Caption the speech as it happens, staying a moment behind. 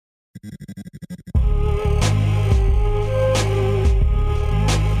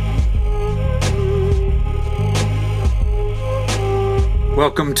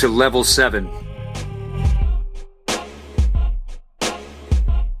Welcome to Level 7, a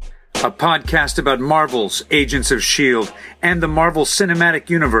podcast about Marvel's Agents of S.H.I.E.L.D. and the Marvel Cinematic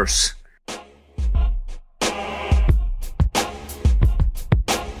Universe.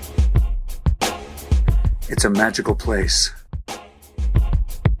 It's a magical place.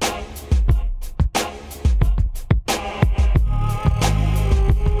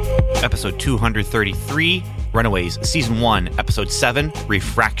 Episode 233, Runaways, Season 1, Episode 7,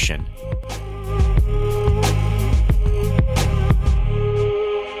 Refraction.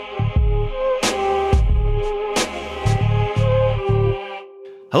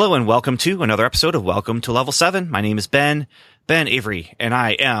 Hello and welcome to another episode of Welcome to Level 7. My name is Ben Avery, and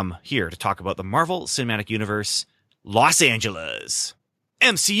I am here to talk about the Marvel Cinematic Universe, Los Angeles,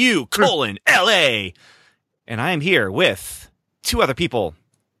 MCU, LA. And I am here with two other people.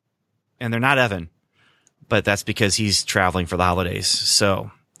 And they're not Evan, but that's because he's traveling for the holidays. So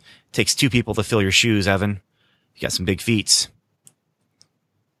it takes two people to fill your shoes, Evan. You got some big feats.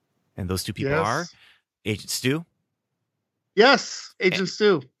 And those two people are Agent Stu. Yes, Agent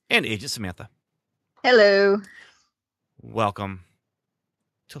Stu. And Agent Samantha. Hello. Welcome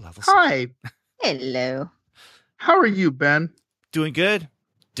to Level 7. Hi. Hello. How are you, Ben? Doing good.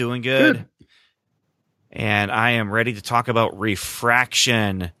 And I am ready to talk about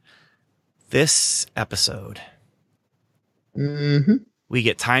Refraction. This episode, we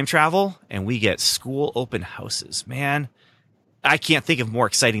get time travel and we get school open houses. Man, I can't think of more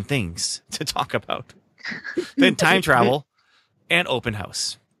exciting things to talk about than time travel and open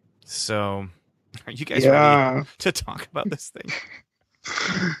house. So, are you guys ready to talk about this thing?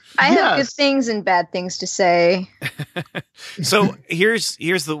 I have good things and bad things to say. So here's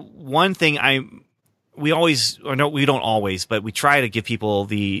the one thing we don't always, but we try to give people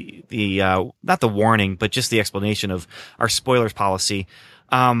the not the warning, but just the explanation of our spoilers policy.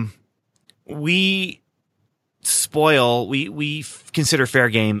 We consider fair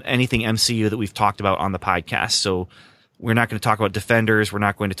game anything MCU that we've talked about on the podcast. So we're not going to talk about Defenders. We're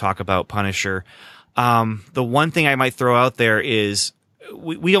not going to talk about Punisher. The one thing I might throw out there is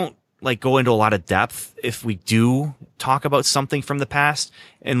we don't go into a lot of depth if we do talk about something from the past,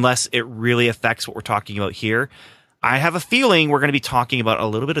 unless it really affects what we're talking about here. I have a feeling we're going to be talking about a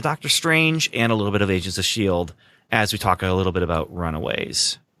little bit of Doctor Strange and a little bit of Agents of S.H.I.E.L.D. as we talk a little bit about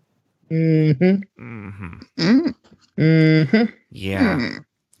Runaways. Yeah.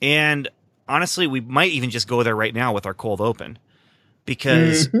 And honestly, we might even just go there right now with our cold open,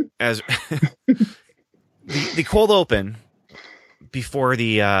 because as the cold open before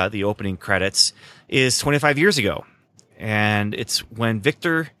the opening credits is 25 years ago. And it's when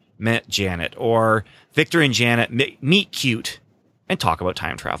Victor met Janet, or Victor and Janet meet cute and talk about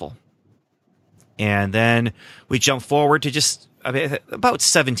time travel. And then we jump forward to just about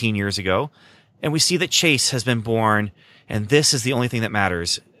 17 years ago, and we see that Chase has been born, and this is the only thing that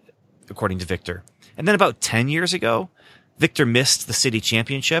matters, according to Victor. And then about 10 years ago, Victor missed the city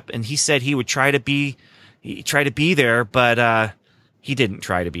championship, and he said he would try to be there, but he didn't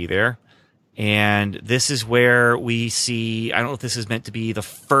try to be there. And this is where we see, I don't know if this is meant to be the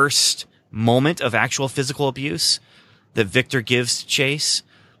first moment of actual physical abuse that Victor gives to Chase,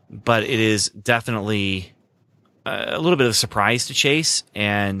 but it is definitely a little bit of a surprise to Chase,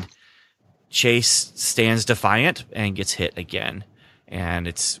 and Chase stands defiant and gets hit again. And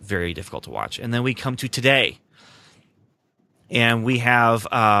it's very difficult to watch. And then we come to today, and we have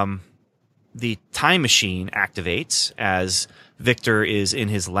the time machine activates as Victor is in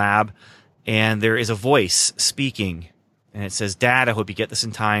his lab, and there is a voice speaking, and it says, "Dad, I hope you get this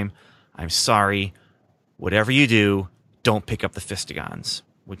in time. I'm sorry. Whatever you do, don't pick up the Fistigons,"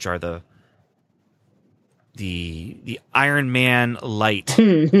 which are the Iron Man light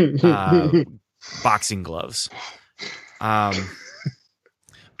boxing gloves. But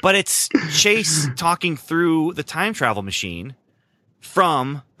it's Chase talking through the time travel machine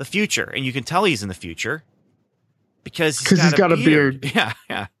from the future, and you can tell he's in the future because he's got a beard. Yeah.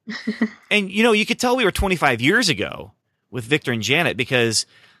 And you could tell we were 25 years ago with Victor and Janet, because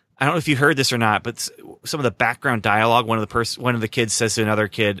I don't know if you heard this or not, but some of the background dialogue, one of the kids says to another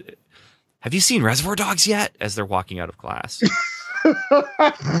kid, "Have you seen Reservoir Dogs yet?" as they're walking out of class.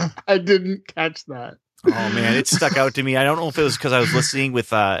 I didn't catch that. Oh man, it stuck out to me. I don't know if it was because I was listening with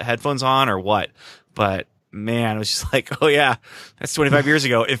headphones on or what, but man, it was just like, oh yeah, that's 25 years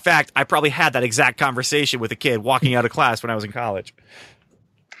ago. In fact, I probably had that exact conversation with a kid walking out of class when I was in college.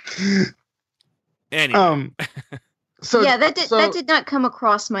 Anyway. So yeah, that did not come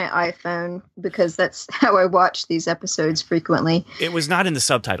across my iPhone because that's how I watch these episodes frequently. It was not in the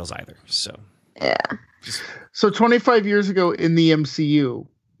subtitles either. So yeah. So 25 years ago in the MCU,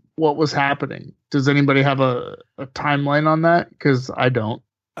 what was happening? Does anybody have a timeline on that? Because I don't.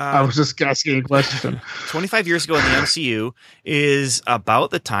 I was just asking a question. 25 years ago in the MCU is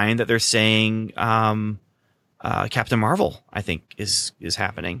about the time that they're saying Captain Marvel, I think, is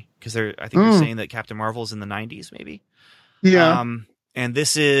happening. Because they're saying that Captain Marvel is in the 90s, maybe. Yeah. And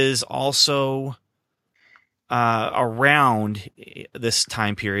this is also around this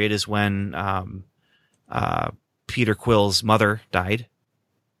time period is when Peter Quill's mother died,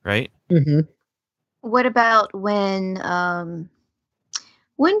 right? Mm-hmm. What about when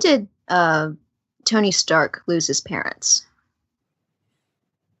did Tony Stark lose his parents?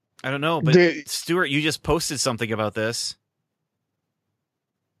 I don't know, but Stuart, you just posted something about this.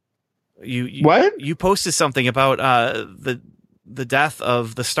 You what? You posted something about the death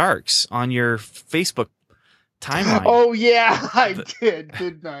of the Starks on your Facebook timeline. Oh yeah, I did,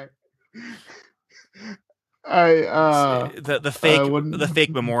 didn't I? The fake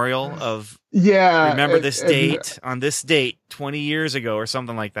memorial of remember this date on this date 20 years ago or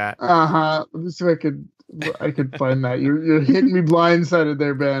something like that. Let me see if I could find that. You're hitting me blindsided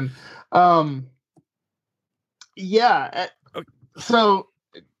there, Ben. So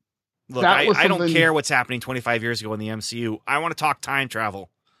look, I don't care what's happening 25 years ago in the MCU. I want to talk time travel.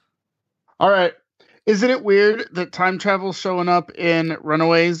 All right. Isn't it weird that time travel's showing up in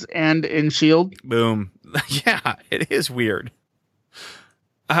Runaways and in S.H.I.E.L.D.? Boom. Yeah, it is weird.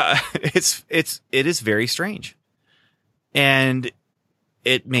 It is very strange. And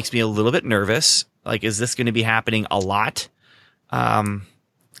it makes me a little bit nervous. Like, is this going to be happening a lot?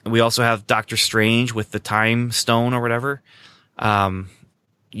 We also have Doctor Strange with the Time Stone or whatever,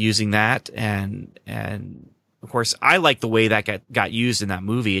 using that. And of course, I like the way that got used in that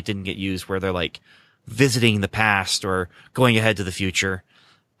movie. It didn't get used where they're like visiting the past or going ahead to the future.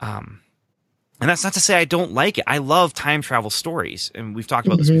 And that's not to say I don't like it. I love time travel stories, and we've talked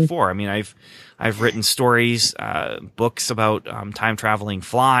about this before. I mean, I've written stories, books about time traveling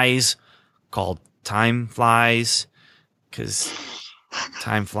flies called Time Flies, because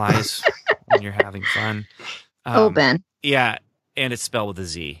time flies when you're having fun. Ben. Yeah, and it's spelled with a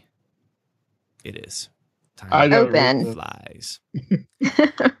Z. It is. Time Ben. Flies.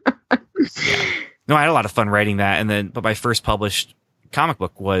 Yeah. No, I had a lot of fun writing that, but my first published comic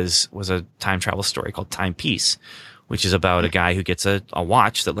book was a time travel story called Timepiece, which is about a guy who gets a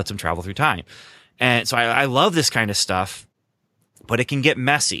watch that lets him travel through time. And so I love this kind of stuff, but it can get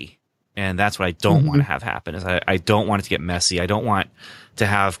messy. And that's what I don't want to have happen is I don't want it to get messy. I don't want to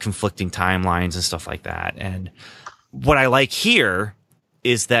have conflicting timelines and stuff like that. And what I like here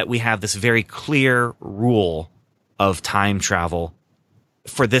is that we have this very clear rule of time travel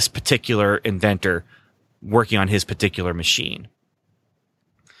for this particular inventor working on his particular machine.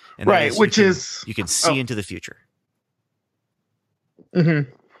 And right, you can see into the future. Mm-hmm.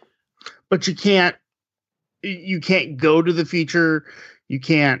 But you can't go to the future. You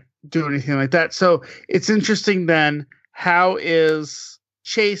can't do anything like that. So it's interesting then, how is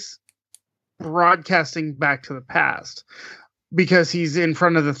Chase broadcasting back to the past? Because he's in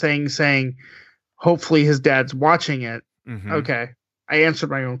front of the thing saying, hopefully his dad's watching it. Mm-hmm. Okay. I answered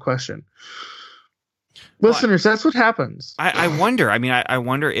my own question. Listeners, that's what happens. I wonder. I mean, I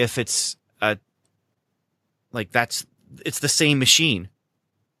wonder if it's it's the same machine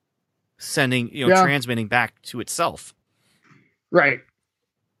sending, transmitting back to itself. Right.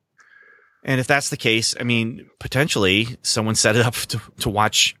 And if that's the case, I mean, potentially someone set it up to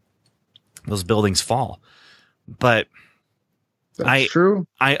watch those buildings fall. But that's true.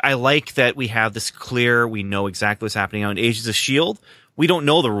 I like that we have this clear, we know exactly what's happening. Now in Agents of S.H.I.E.L.D., we don't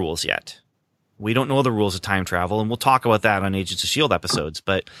know the rules yet. We don't know the rules of time travel, and we'll talk about that on Agents of S.H.I.E.L.D. episodes.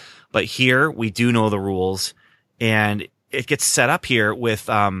 But here we do know the rules, and it gets set up here with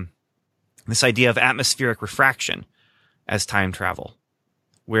this idea of atmospheric refraction as time travel,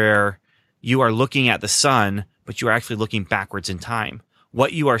 where you are looking at the sun, but you are actually looking backwards in time.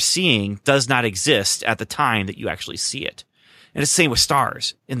 What you are seeing does not exist at the time that you actually see it. And it's the same with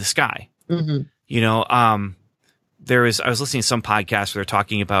stars in the sky. Mm-hmm. I was listening to some podcast where they're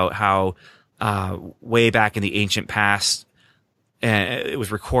talking about how way back in the ancient past, it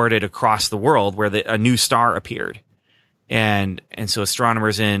was recorded across the world where a new star appeared. And so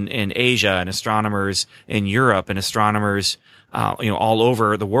astronomers in Asia and astronomers in Europe and astronomers, all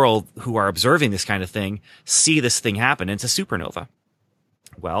over the world who are observing this kind of thing see this thing happen. It's a supernova.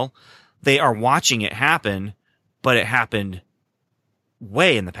 Well, they are watching it happen, but it happened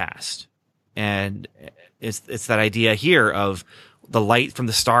way in the past. And It's that idea here of the light from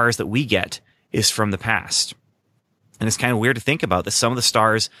the stars that we get is from the past. And it's kind of weird to think about that some of the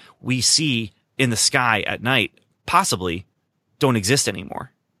stars we see in the sky at night possibly don't exist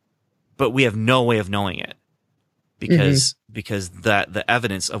anymore. But we have no way of knowing it because the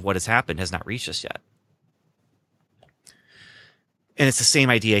evidence of what has happened has not reached us yet. And it's the same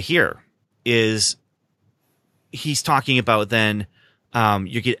idea here is he's talking about then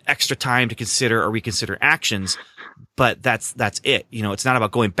you get extra time to consider or reconsider actions, but that's it. You know, it's not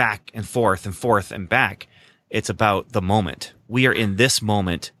about going back and forth and back. It's about the moment. We are in this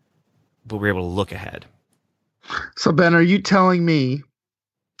moment, but we're able to look ahead. So Ben, are you telling me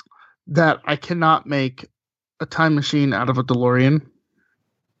that I cannot make a time machine out of a DeLorean?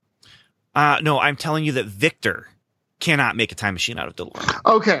 No, I'm telling you that Victor cannot make a time machine out of DeLorean.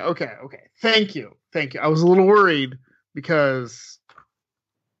 Okay. Thank you. I was a little worried because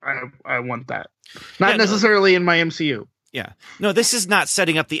I want that. Not necessarily in my MCU. Yeah. No, this is not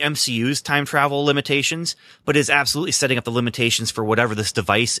setting up the MCU's time travel limitations, but is absolutely setting up the limitations for whatever this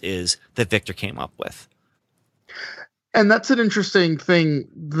device is that Victor came up with. And that's an interesting thing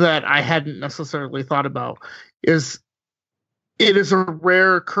that I hadn't necessarily thought about is it is a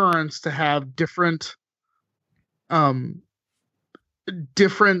rare occurrence to have different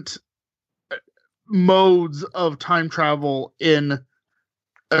modes of time travel in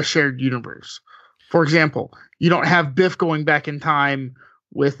a shared universe. For example, you don't have Biff going back in time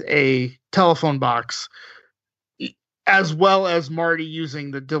with a telephone box, as well as Marty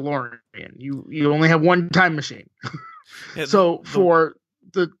using the DeLorean. You only have one time machine. Yeah, for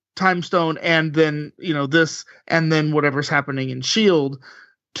the time stone and then, this and then whatever's happening in S.H.I.E.L.D.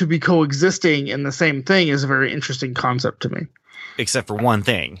 to be coexisting in the same thing is a very interesting concept to me. Except for one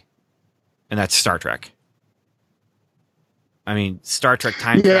thing, and that's Star Trek. I mean, Star Trek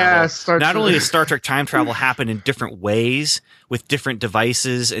time travel. Not only does Star Trek time travel happen in different ways with different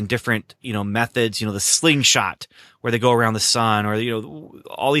devices and different, methods, the slingshot where they go around the sun or,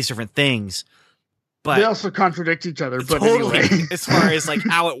 all these different things. But they also contradict each other. But totally, anyway. as far as like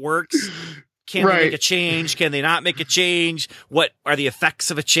how it works, can they make a change? Can they not make a change? What are the effects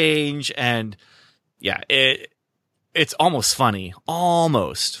of a change? And yeah, it's almost funny.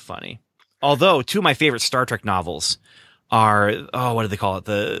 Although two of my favorite Star Trek novels are, what do they call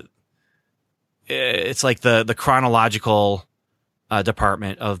it? It's like the chronological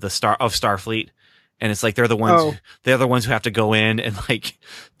department of Starfleet. And it's like they're the ones who have to go in and like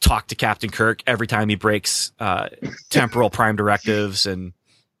talk to Captain Kirk every time he breaks temporal prime directives. And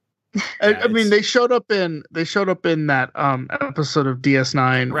I mean, they showed up in that episode of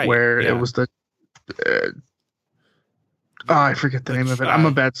DS9 where it was the I forget the name of it. I'm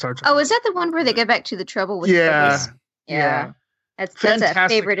a bad Star Trek. Oh, is that the one where they go back to the trouble with yeah. That's a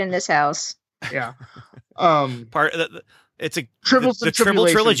favorite in this house. Yeah. It's a the Tribble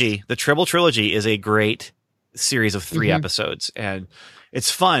trilogy. The Tribble trilogy is a great series of 3 episodes, and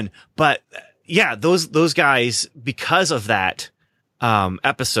it's fun. But yeah, those guys, because of that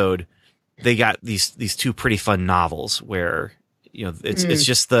episode, they got these 2 pretty fun novels where it's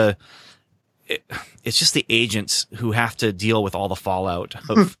just the agents who have to deal with all the fallout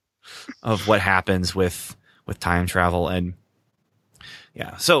of what happens with time travel. And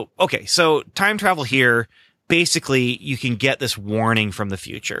yeah, so time travel here. Basically, you can get this warning from the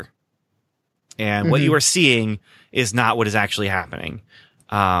future. And what you are seeing is not what is actually happening.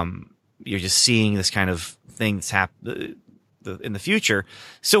 You're just seeing this kind of thing that's happened in the future.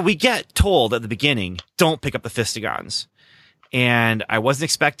 So we get told at the beginning, don't pick up the Fistigons. And I wasn't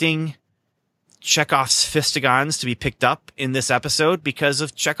expecting Chekhov's Fistigons to be picked up in this episode because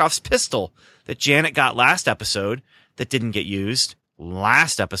of Chekhov's pistol that Janet got last episode that didn't get used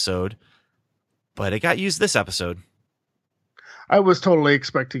last episode. But it got used this episode. I was totally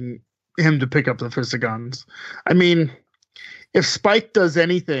expecting him to pick up the Fistigons. I mean, if Spike does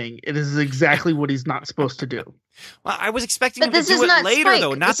anything, it is exactly what he's not supposed to do. Well, I was expecting him to do it later, Spike.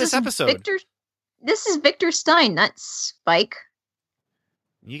 Though, not this episode. This is Victor Stein, not Spike.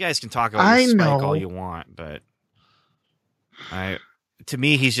 You guys can talk about Spike all you want, but to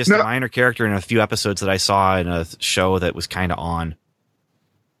me, he's just a minor character in a few episodes that I saw in a show that was kind of on.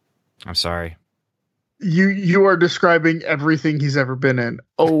 I'm sorry. You are describing everything he's ever been in.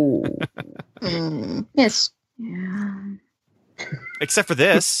 Oh. Yes. Except for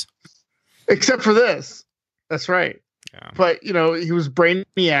this. That's right. Yeah. But he was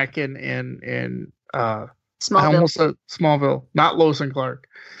Brainiac in Smallville. I almost said Smallville, not Lois and Clark.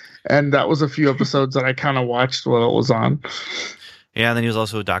 And that was a few episodes that I kind of watched while it was on. Yeah, and then he was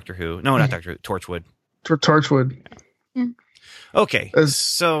also Doctor Who. No, not Doctor Who. Torchwood. Torchwood. Yeah. Okay,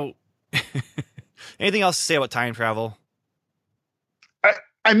 so Anything else to say about time travel?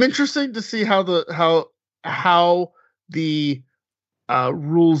 I'm interested to see how the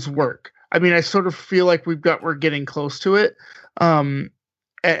rules work. I mean, I sort of feel like we're getting close to it, and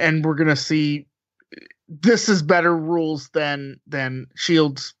we're gonna see. This is better rules than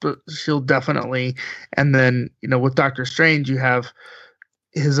Shield definitely, and then with Doctor Strange you have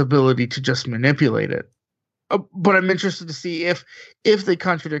his ability to just manipulate it. But I'm interested to see if they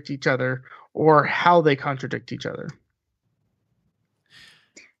contradict each other or how they contradict each other.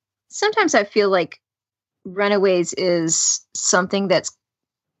 Sometimes I feel like Runaways is something that's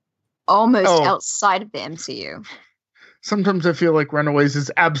almost outside of the MCU. Sometimes I feel like Runaways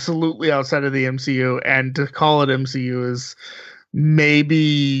is absolutely outside of the MCU, and to call it MCU is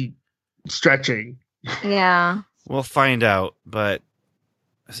maybe stretching. Yeah. We'll find out, but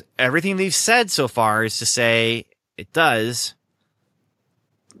everything they've said so far is to say it does,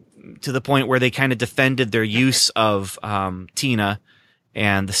 to the point where they kind of defended their use of Tina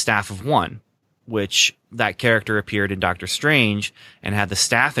and the Staff of One, which that character appeared in Doctor Strange and had the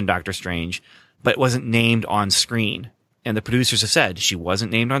staff in Doctor Strange, but wasn't named on screen. And the producers have said she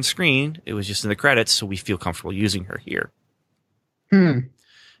wasn't named on screen. It was just in the credits, so we feel comfortable using her here.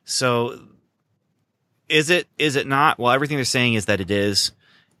 So is it not? Well, everything they're saying is that it is.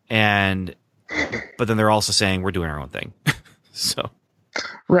 But then they're also saying we're doing our own thing. So.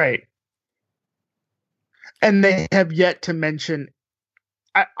 Right. And they have yet to mention,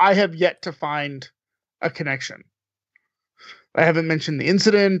 I have yet to find a connection. I haven't mentioned the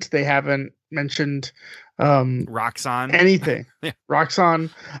incident. They haven't mentioned Roxxon. Anything. Yeah.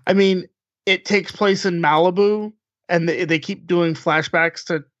 Roxxon. I mean, it takes place in Malibu, and they keep doing flashbacks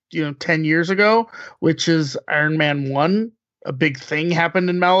to 10 years ago, which is Iron Man 1. A big thing happened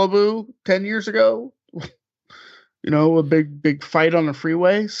in Malibu 10 years ago. A big fight on the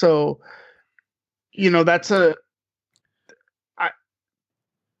freeway. So, that's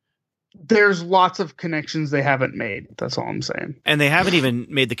there's lots of connections they haven't made. That's all I'm saying. And they haven't even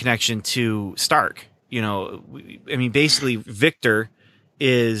made the connection to Stark. Basically Victor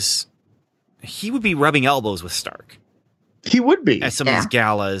he would be rubbing elbows with Stark. He would be. At some of these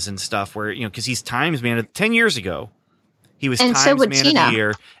galas and stuff where, because he's Times Man of 10 years ago. He was and Times so would Man Tina. of the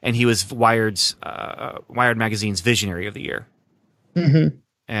Year, and he was Wired Magazine's Visionary of the Year. Mm-hmm.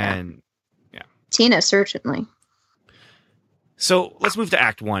 And Tina, certainly. So let's move to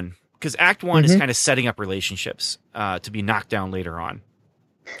Act 1, because Act 1 is kind of setting up relationships to be knocked down later on.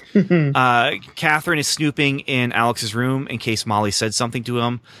 Catherine is snooping in Alex's room in case Molly said something to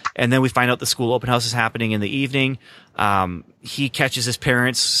him, and then we find out the school open house is happening in the evening. He catches his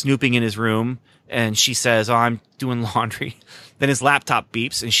parents snooping in his room, and she says, "Oh, I'm doing laundry." Then his laptop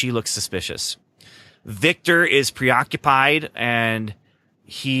beeps, and she looks suspicious. Victor is preoccupied, and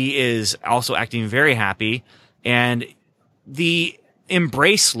he is also acting very happy. And the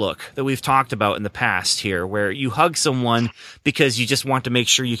embrace look that we've talked about in the past here, where you hug someone because you just want to make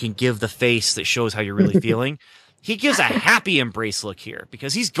sure you can give the face that shows how you're really feeling. He gives a happy embrace look here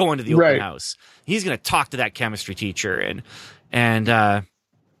because he's going to the open house. He's going to talk to that chemistry teacher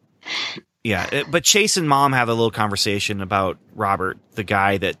but Chase and Mom have a little conversation about Robert, the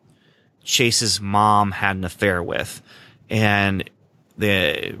guy that Chase's mom had an affair with. And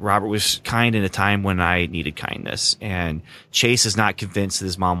Robert was kind in a time when I needed kindness. And Chase is not convinced that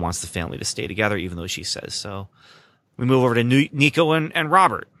his mom wants the family to stay together, even though she says so. We move over to Nico and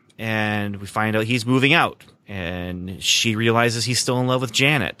Robert, and we find out he's moving out. And she realizes he's still in love with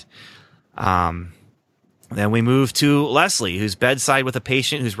Janet. Then we move to Leslie, who's bedside with a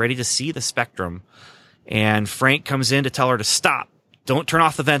patient who's ready to see the spectrum. And Frank comes in to tell her to stop. Don't turn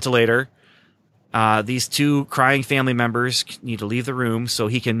off the ventilator. These two crying family members need to leave the room so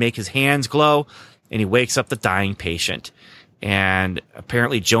he can make his hands glow. And he wakes up the dying patient. And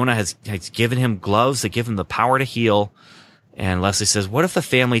apparently Jonah has given him gloves that give him the power to heal. And Leslie says, what if the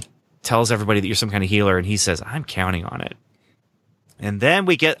family tells everybody that you're some kind of healer? And he says, I'm counting on it. And then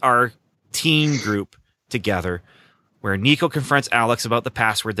we get our teen group together where Nico confronts Alex about the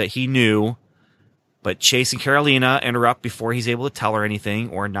password that he knew, but Chase and Carolina interrupt before he's able to tell her anything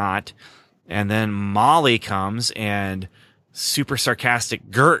or not. And then Molly comes and super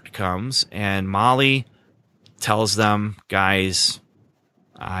sarcastic Gert comes, and Molly tells them, guys,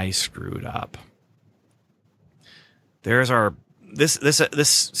 I screwed up. There's our this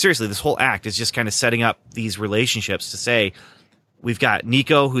seriously, this whole act is just kind of setting up these relationships to say we've got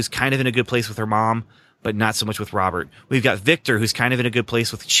Nico, who's kind of in a good place with her mom, but not so much with Robert. We've got Victor, who's kind of in a good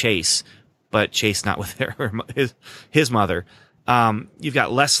place with Chase, but Chase not with his mother. You've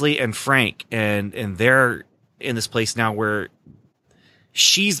got Leslie and Frank, and they're in this place now where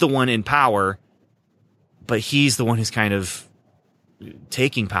she's the one in power, but he's the one who's kind of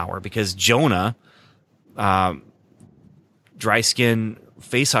taking power because Jonah, dry skin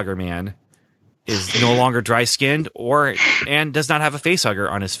facehugger man, is no longer dry skinned and does not have a facehugger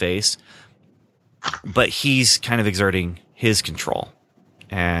on his face, but he's kind of exerting his control,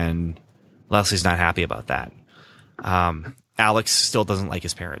 and Leslie's not happy about that. Alex still doesn't like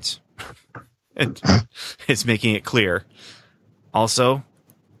his parents. And it's making it clear. Also,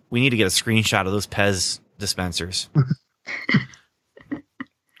 we need to get a screenshot of those Pez dispensers.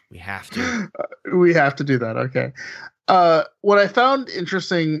 We have to. We have to do that. Okay. What I found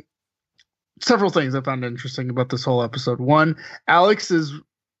interesting, several things I found interesting about this whole episode. One, Alex is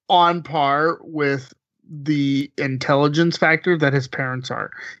on par with the intelligence factor that his parents are.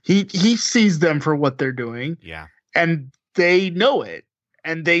 He sees them for what they're doing. Yeah. And they know it.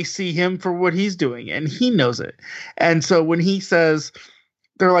 And they see him for what he's doing, and he knows it. And so when he says,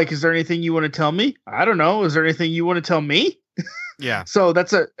 they're like, is there anything you want to tell me? I don't know. Is there anything you want to tell me? Yeah. So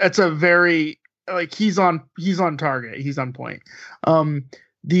that's a very, like, he's on target. He's on point.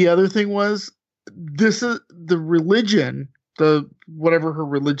 The other thing was, this is the religion, whatever her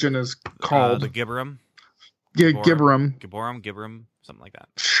religion is called. The Gibborim. Yeah, Gibborim. Gibborim, something like that.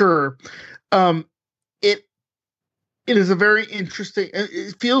 Sure. It is a very interesting.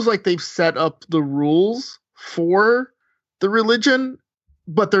 It feels like they've set up the rules for the religion,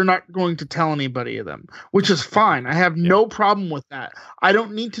 but they're not going to tell anybody of them, which is fine. I have no problem with that. I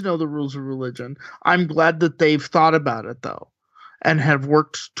don't need to know the rules of religion. I'm glad that they've thought about it, though, and have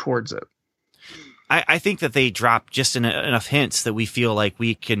worked towards it. I think that they dropped just enough hints that we feel like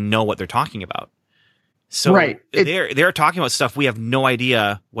we can know what they're talking about. So right. They're talking about stuff we have no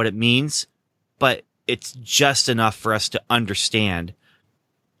idea what it means, but it's just enough for us to understand.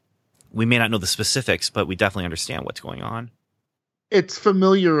 We may not know the specifics, but we definitely understand what's going on. It's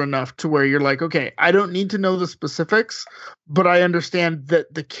familiar enough to where you're like, okay, I don't need to know the specifics, but I understand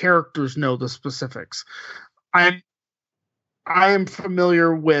that the characters know the specifics. I am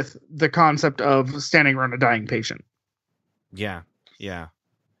familiar with the concept of standing around a dying patient. Yeah. Yeah.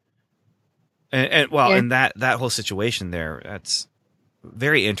 And that whole situation there, that's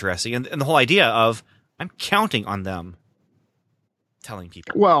very interesting. And the whole idea of, I'm counting on them telling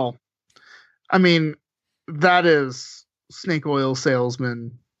people. Well, I mean, that is snake oil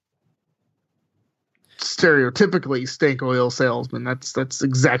salesman. Stereotypically snake oil salesman. That's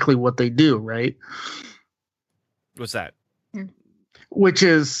exactly what they do, right? What's that? Which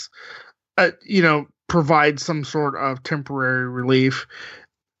is, provide some sort of temporary relief,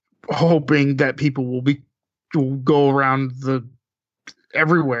 hoping that people will go around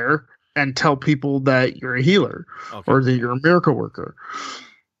everywhere and tell people that you're a healer or that you're a miracle worker.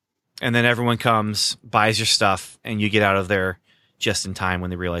 And then everyone comes, buys your stuff, and you get out of there just in time when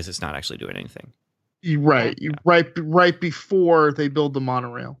they realize it's not actually doing anything. Right. Right before they build the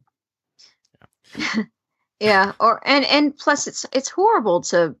monorail. Yeah. And plus it's horrible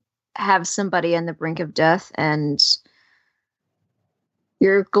to have somebody on the brink of death and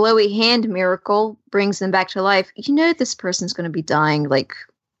your glowy hand miracle brings them back to life. You know, this person's going to be dying like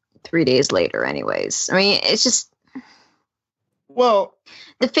 3 days later anyways. I mean, it's just, well,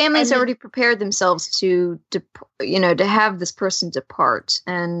 the family's already prepared themselves to have this person depart,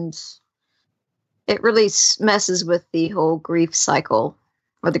 and it really messes with the whole grief cycle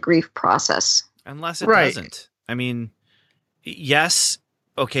or the grief process. Unless it doesn't. I mean, yes,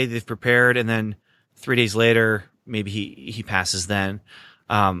 okay, they've prepared, and then 3 days later, maybe he passes then.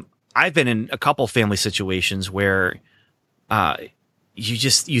 I've been in a couple family situations where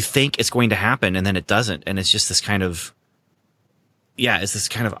you think it's going to happen, and then it doesn't, and it's just this kind of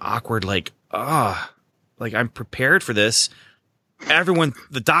awkward, like I'm prepared for this.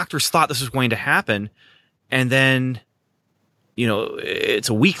 The doctors thought this was going to happen, and then it's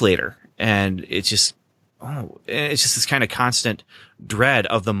a week later, and it's just this kind of constant dread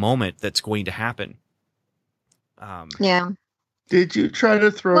of the moment that's going to happen. Yeah. Did you try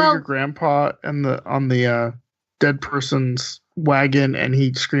to throw your grandpa on the dead person's wagon and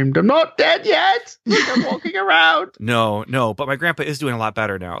he screamed, "I'm not dead yet! I'm walking around"? No, but my grandpa is doing a lot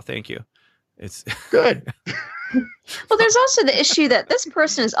better now. Thank you. It's good. Well, there's also the issue that this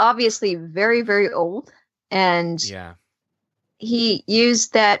person is obviously very, very old, and he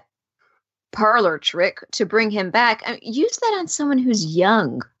used that parlor trick to bring him back. I mean, use that on someone who's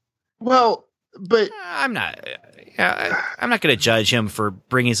young. Well, but I'm not going to judge him for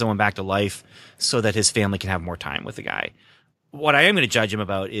bringing someone back to life so that his family can have more time with the guy. What I am going to judge him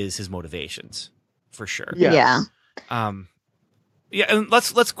about is his motivations, for sure. Yes. Yeah. Yeah, and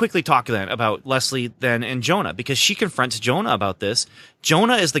let's quickly talk then about Leslie then and Jonah, because she confronts Jonah about this.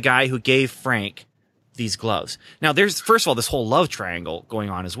 Jonah is the guy who gave Frank these gloves. Now, there's, first of all, this whole love triangle going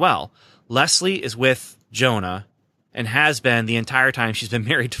on as well. Leslie is with Jonah and has been the entire time she's been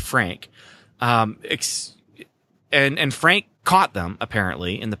married to Frank. And Frank caught them,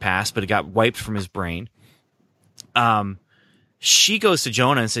 apparently, in the past, but it got wiped from his brain. She goes to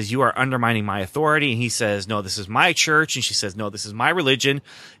Jonah and says, "You are undermining my authority." And he says, "No, this is my church." And she says, "No, this is my religion.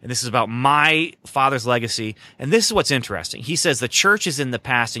 And this is about my father's legacy." And this is what's interesting. He says, the church is in the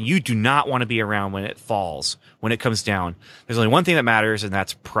past and you do not want to be around when it falls, when it comes down. There's only one thing that matters, and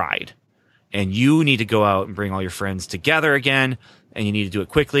that's pride. And you need to go out and bring all your friends together again, and you need to do it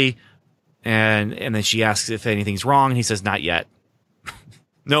quickly. And then she asks if anything's wrong, and he says, "Not yet."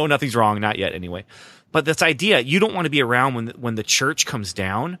 No, nothing's wrong. Not yet, anyway. But this idea, you don't want to be around when the church comes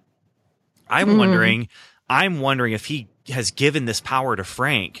down. I'm wondering if he has given this power to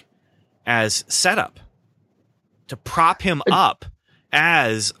Frank as setup to prop him up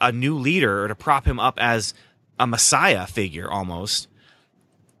as a new leader, or to prop him up as a messiah figure almost.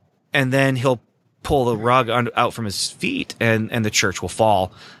 And then he'll pull the rug out from his feet, and the church will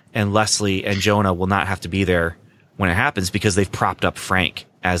fall, and Leslie and Jonah will not have to be there when it happens because they've propped up Frank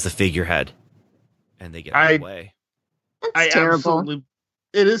as the figurehead. And they get out of the way. That's terrible.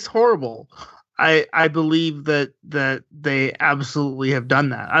 It is horrible. I believe that they absolutely have done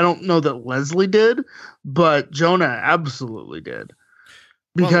that. I don't know that Leslie did, but Jonah absolutely did.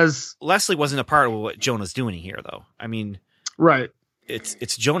 Because Leslie wasn't a part of what Jonah's doing here, though. I mean, right.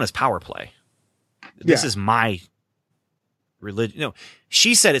 It's Jonah's power play. This is my religion. No,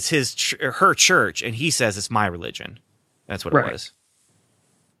 she said it's her church, and he says it's my religion. That's what it was.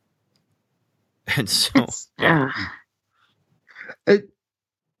 And so,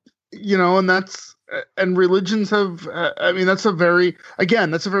 and religions have, that's a very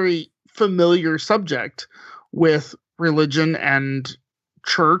familiar subject with religion and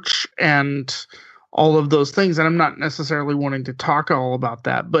church and all of those things. And I'm not necessarily wanting to talk all about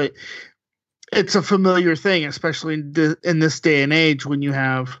that, but it's a familiar thing, especially in this day and age when you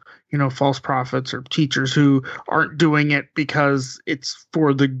have, false prophets or teachers who aren't doing it because it's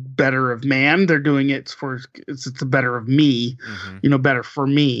for the better of man. They're doing it it's the better of me, better for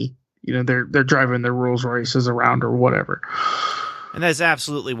me. They're driving their Rolls Royces around or whatever. And that's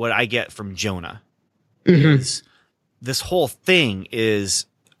absolutely what I get from Jonah. Is this whole thing is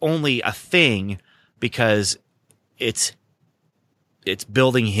only a thing because it's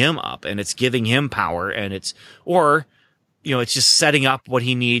building him up and it's giving him power, and it's just setting up what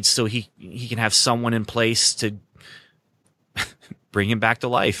he needs so he can have someone in place to bring him back to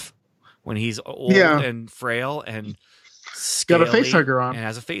life when he's old and frail and got a face hugger on, and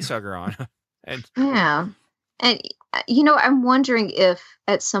has a face hugger on. And I'm wondering if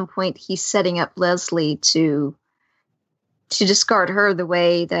at some point he's setting up Leslie to discard her the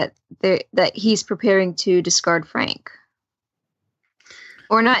way that he's preparing to discard Frank,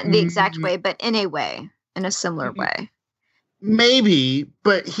 or not in the exact way, but in a similar way. Maybe,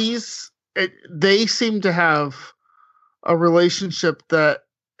 but they seem to have a relationship that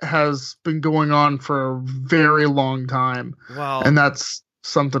has been going on for a very long time. Well, and that's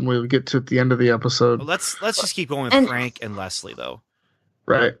something we'll get to at the end of the episode. Well, let's just keep going with Frank and Leslie, though.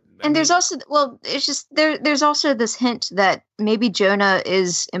 Right. And there's also, it's just there's also this hint that maybe Jonah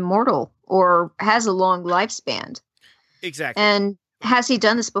is immortal or has a long lifespan. Exactly. And has he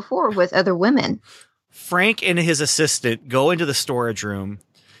done this before with other women? Frank and his assistant go into the storage room,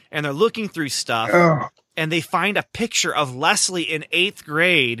 and they're looking through stuff, and they find a picture of Leslie in 8th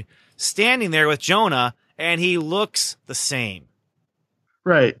grade standing there with Jonah, and he looks the same.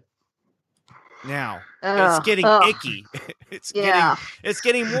 Right. Now, it's getting icky. It's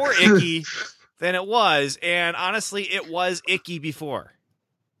getting more icky than it was, and honestly, it was icky before.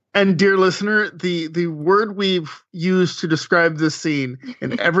 And dear listener, the word we've used to describe this scene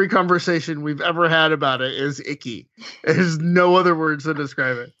in every conversation we've ever had about it is icky. There's no other words to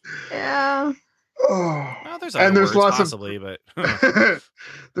describe it. Yeah. Oh. Well, there's lots possibly, but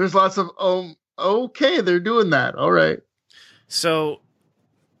there's lots of okay, they're doing that. All right. So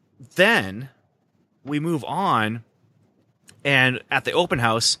then we move on, and at the open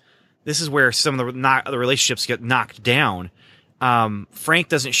house, this is where some of the relationships get knocked down. Frank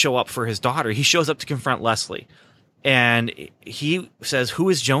doesn't show up for his daughter. He shows up to confront Leslie, and he says,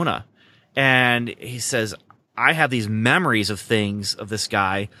 "Who is Jonah?" And he says, "I have these memories of things of this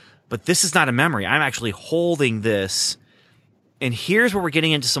guy, but this is not a memory. I'm actually holding this." And here's where we're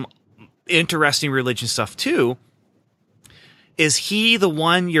getting into some interesting religion stuff too. Is he the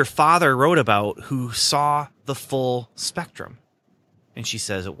one your father wrote about who saw the full spectrum? And she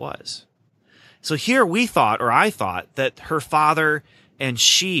says it was. So here I thought that her father and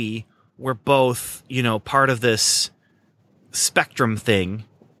she we're both, part of this spectrum thing,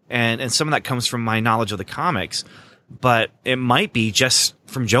 and some of that comes from my knowledge of the comics, but it might be just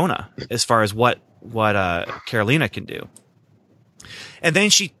from Jonah as far as what Carolina can do. And then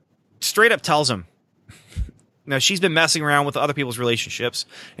she straight up tells him, now she's been messing around with other people's relationships,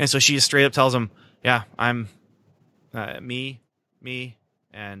 and so she just straight up tells him, yeah, I'm me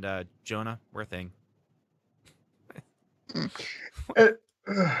and Jonah, we're a thing.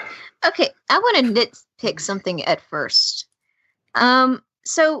 Okay, I want to nitpick something at first.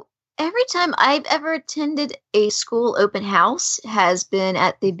 So every time I've ever attended a school open house has been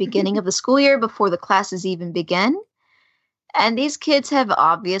at the beginning of the school year before the classes even begin. And these kids have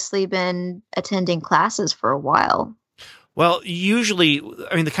obviously been attending classes for a while. Well, usually,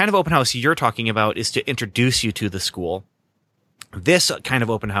 I mean, the kind of open house you're talking about is to introduce you to the school. This kind of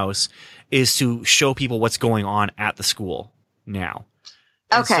open house is to show people what's going on at the school now.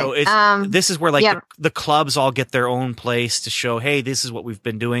 And okay. So this is where the clubs all get their own place to show, hey, this is what we've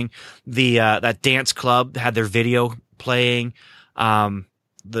been doing. That dance club had their video playing.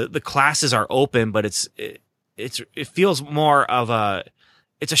 The classes are open, but it feels more of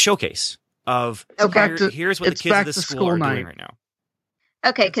it's a showcase of here's what the kids of the school are doing right now.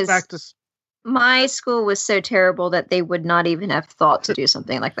 Okay, because my school was so terrible that they would not even have thought to do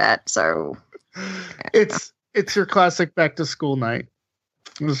something like that. So it's your classic back to school night.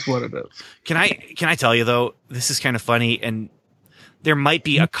 This is what it is. Can I tell you though, this is kind of funny, and there might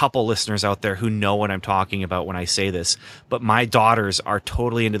be a couple listeners out there who know what I'm talking about when I say this, but my daughters are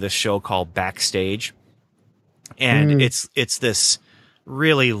totally into this show called Backstage. And it's this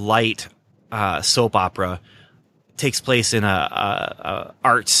really light soap opera. It takes place in a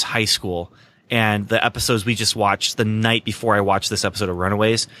arts high school, and the episodes we just watched the night before I watched this episode of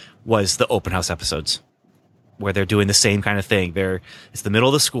Runaways was the open house episodes, where they're doing the same kind of thing. It's the middle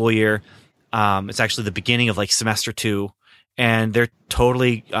of the school year. It's actually the beginning of like semester 2, and they're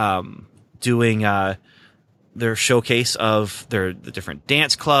totally doing their showcase of the different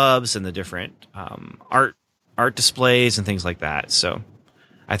dance clubs and the different art displays and things like that. So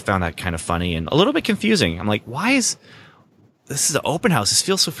I found that kind of funny and a little bit confusing. I'm like, why is this is an open house? This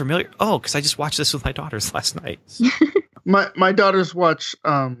feels so familiar. Oh, because I just watched this with my daughters last night. my daughters watch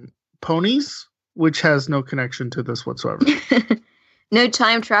Ponies, which has no connection to this whatsoever. No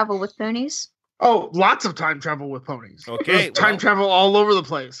time travel with ponies? Oh, lots of time travel with ponies. Okay. There's time travel all over the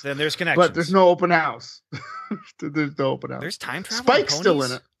place. Then there's connections. But there's no open house. There's no open house. There's time travel. Spike's still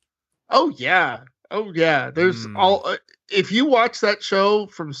in it. Oh, yeah. There's all. If you watch that show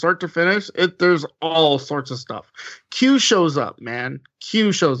from start to finish, there's all sorts of stuff. Q shows up, man.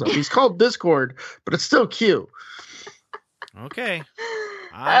 Q shows up. He's called Discord, but it's still Q. Okay.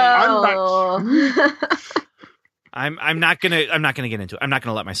 I'm not gonna get into it. I'm not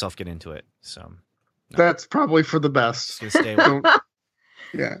gonna let myself get into it. So no. That's probably for the best. Just gonna stay away.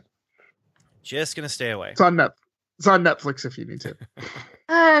 Yeah. Just gonna stay away. It's on Netflix if you need to.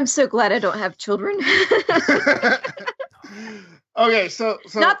 I'm so glad I don't have children. Okay, so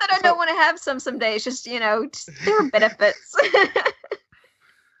not that I don't want to have some days, just there are benefits.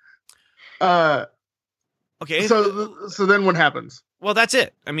 Okay. So then what happens? Well, that's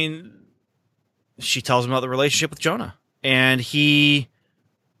it. I mean, she tells him about the relationship with Jonah, and he's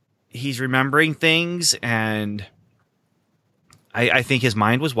remembering things, and I think his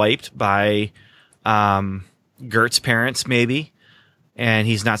mind was wiped by Gert's parents, maybe, and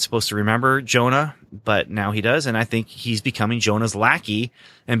he's not supposed to remember Jonah, but now he does, and I think he's becoming Jonah's lackey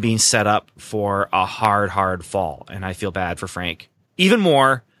and being set up for a hard fall, and I feel bad for Frank, even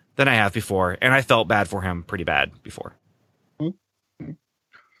more than I have before, and I felt bad for him pretty bad before.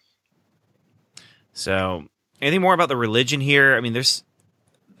 So, anything more about the religion here? I mean, they're just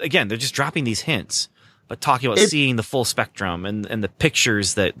dropping these hints, but talking about seeing the full spectrum and the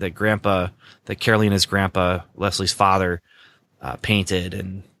pictures that Carolina's grandpa, Leslie's father, painted.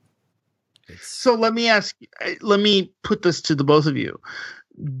 And so let me put this to the both of you.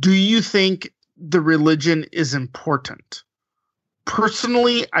 Do you think the religion is important?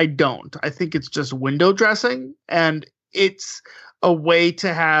 Personally, I don't. I think it's just window dressing, and it's a way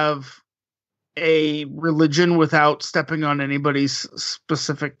to have a religion without stepping on anybody's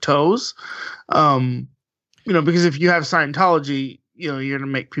specific toes. Because if you have Scientology, you're going to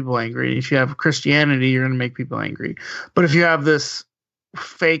make people angry. If you have Christianity, you're going to make people angry. But if you have this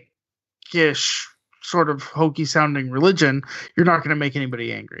fake-ish sort of hokey sounding religion, you're not going to make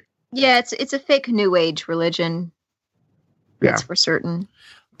anybody angry. Yeah, it's a fake new age religion. That's for certain.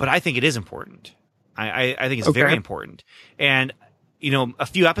 But I think it is important. I think it's very important. And a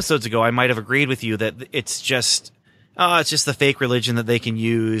few episodes ago, I might have agreed with you that it's just oh, it's just the fake religion that they can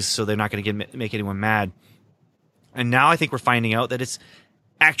use, so they're not going to make anyone mad. And now I think we're finding out that it's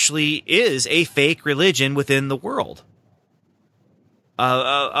actually is a fake religion within the world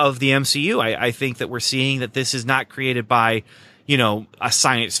of the MCU. I think that we're seeing that this is not created by, a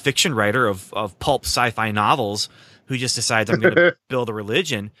science fiction writer of pulp sci-fi novels who just decides I'm going to build a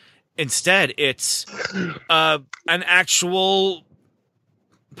religion. Instead, it's an actual,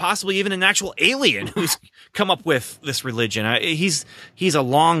 possibly even an actual alien who's come up with this religion. He's a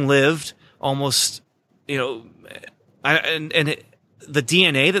long-lived, almost, and the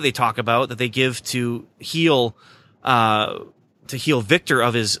DNA that they talk about that they give to heal Victor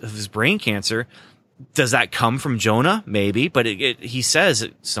of his brain cancer. Does that come from Jonah? Maybe, but he says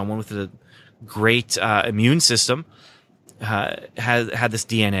someone with a great immune system had this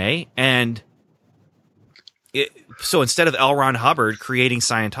DNA, and so instead of L. Ron Hubbard creating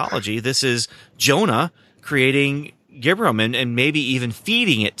Scientology, this is Jonah creating Gibram and maybe even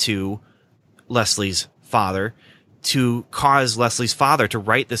feeding it to Leslie's father to cause Leslie's father to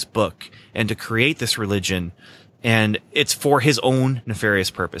write this book and to create this religion, and it's for his own nefarious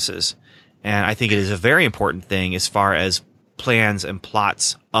purposes. And I think it is a very important thing as far as plans and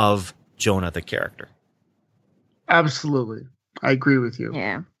plots of Jonah, the character. Absolutely. I agree with you.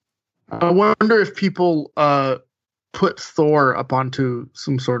 Yeah. I wonder if people put Thor up onto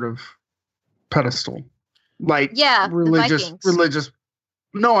some sort of pedestal. Like religious.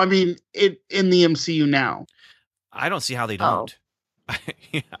 No, I mean in the MCU now. I don't see how they don't.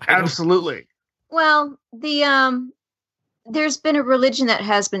 Absolutely. Well, there's been a religion that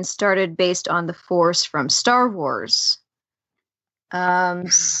has been started based on the Force from Star Wars.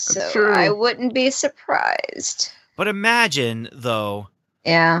 So I wouldn't be surprised. But imagine, though.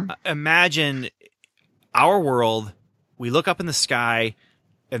 Yeah. Imagine our world. We look up in the sky,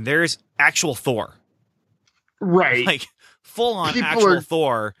 and there's actual Thor. Right. Like, full-on actual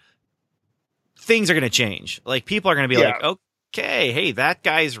Thor. Things are going to change. Like, people are going to be like, okay, hey, that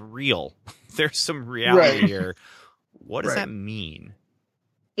guy's real. There's some reality here. What does that mean?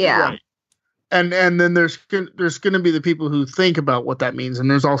 Yeah. Right. And then there's going to be the people who think about what that means, and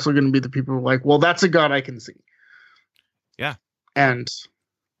there's also going to be the people who are like, well, that's a god I can see. Yeah.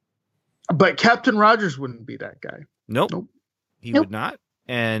 But Captain Rogers wouldn't be that guy. Nope. He would not.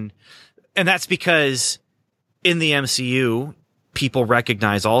 And that's because in the MCU, people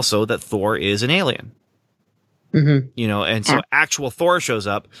recognize also that Thor is an alien. Mm-hmm. And so actual Thor shows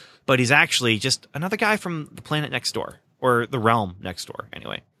up, but he's actually just another guy from the planet next door, or the realm next door,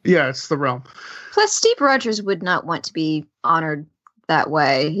 anyway. Yeah, it's the realm. Plus, Steve Rogers would not want to be honored that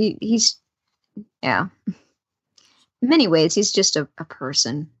way. He's in many ways, he's just a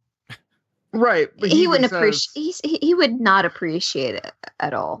person. Right. But he wouldn't appreciate. He would not appreciate it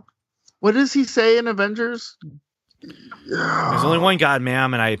at all. What does he say in Avengers? There's only one God,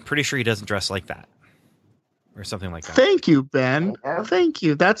 ma'am, and I'm pretty sure he doesn't dress like that. Or something like that. Thank you, Ben. Thank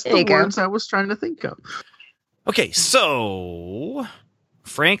you. That's the words I was trying to think of. Okay, so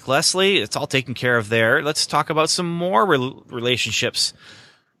Frank, Leslie, it's all taken care of there. Let's talk about some more relationships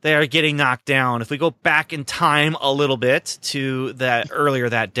that are getting knocked down. If we go back in time a little bit to that earlier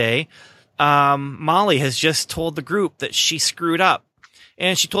that day, Molly has just told the group that she screwed up.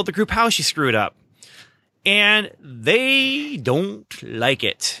 And she told the group how she screwed up. And they don't like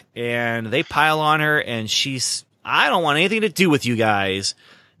it. And they pile on her, and I don't want anything to do with you guys.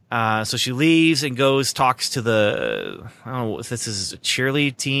 So she leaves and talks to I don't know if this is a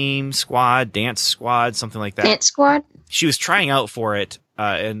cheerlead team, squad, dance squad, something like that. Dance squad? She was trying out for it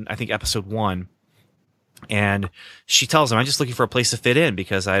in, I think, episode 1. And she tells them, I'm just looking for a place to fit in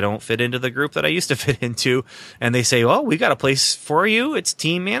because I don't fit into the group that I used to fit into. And they say, well, we got a place for you. It's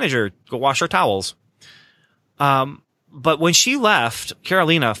team manager. Go wash our towels. But when she left,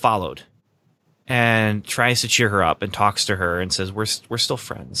 Carolina followed and tries to cheer her up and talks to her and says, we're still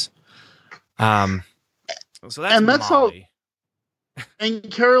friends. So that's Molly. all.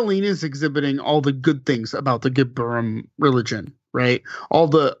 And Carolina's exhibiting all the good things about the Gibram religion, right? All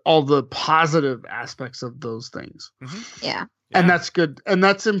the positive aspects of those things. Mm-hmm. Yeah. And that's good. And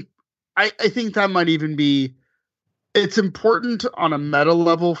I think that might even be, it's important on a meta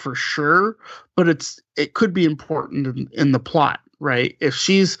level for sure, but it could be important in the plot, right? If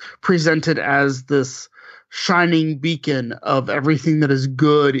she's presented as this shining beacon of everything that is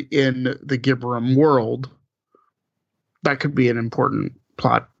good in the Gibram world, that could be an important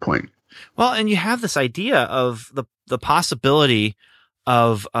plot point. Well, and you have this idea of the possibility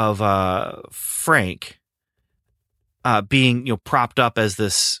of Frank being propped up as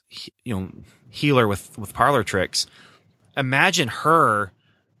this healer with parlor tricks. Imagine her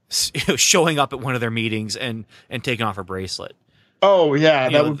showing up at one of their meetings and taking off her bracelet. Oh yeah,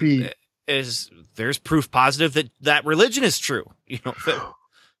 that would be. There's proof positive that religion is true.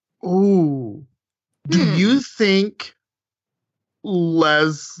 Ooh, do you think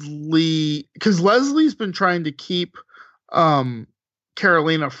Leslie? Because Leslie's been trying to keep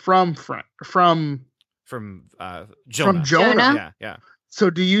Carolina from Jonah. Yeah. So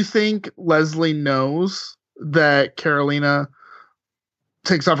do you think Leslie knows that Carolina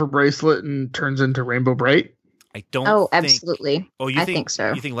takes off her bracelet and turns into Rainbow Bright? I don't. Oh, absolutely. Oh, I think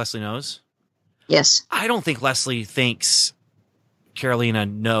so. You think Leslie knows? Yes. I don't think Leslie thinks Carolina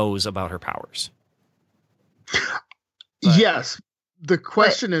knows about her powers. But, yes. The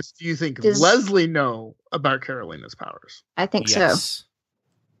question is, do you think Leslie know about Carolina's powers? I think so. Yes.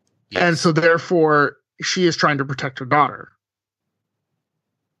 And so therefore she is trying to protect her daughter.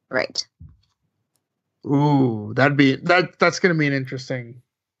 Right. Ooh, that's going to be an interesting.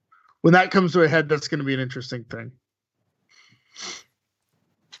 When that comes to a head, that's going to be an interesting thing.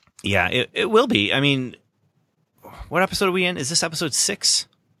 Yeah, it will be. I mean, what episode are we in? Is this episode 6?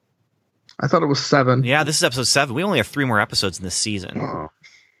 I thought it was 7. Yeah, this is episode 7. We only have 3 more episodes in this season. Oh.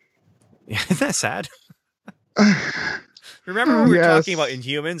 Yeah, isn't that sad? Remember when we were talking about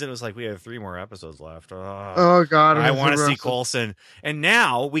Inhumans and it was like, we have 3 more episodes left. Oh God. I want to see Coulson. And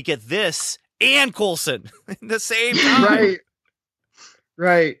now we get this and Coulson in the same time.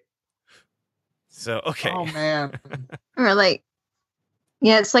 Right. So, okay. Oh man. Or like,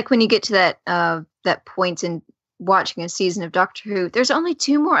 yeah, it's like when you get to that point in watching a season of Doctor Who, there's only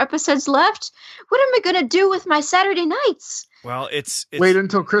 2 more episodes left. What am I going to do with my Saturday nights? Well, it's wait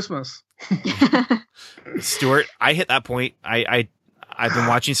until Christmas. Stuart, I hit that point. I've been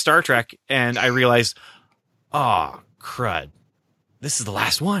watching Star Trek and I realized, oh crud, this is the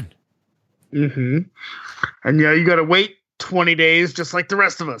last one. Mm-hmm. And yeah, you got to wait 20 days just like the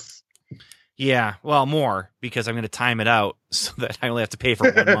rest of us. Yeah, well, more because I'm going to time it out so that I only have to pay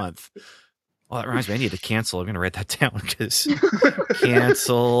for 1 month. Well, that reminds me, I need to cancel. I'm going to write that down because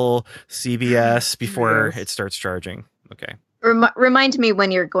cancel CBS before it starts charging. Okay. Remind me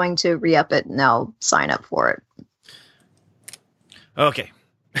when you're going to re-up it and I'll sign up for it. Okay.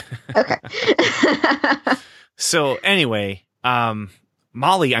 Okay. So anyway,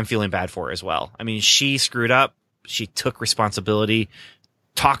 Molly, I'm feeling bad for as well. I mean, she screwed up. She took responsibility,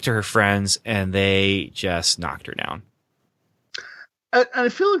 talked to her friends, and they just knocked her down. I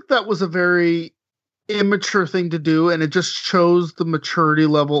feel like that was a very immature thing to do, and it just shows the maturity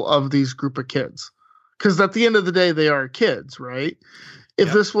level of these group of kids. Because at the end of the day, they are kids, right?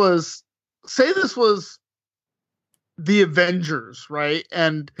 If this was, say this was the Avengers, right?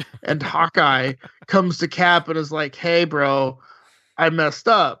 And Hawkeye comes to Cap and is like, hey, bro, I messed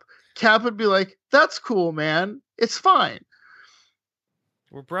up. Cap would be like, that's cool, man. It's fine.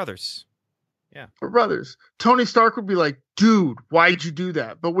 We're brothers. Yeah. We're brothers. Tony Stark would be like, dude, why'd you do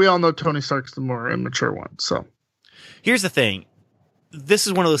that? But we all know Tony Stark's the more immature one. So here's the thing. This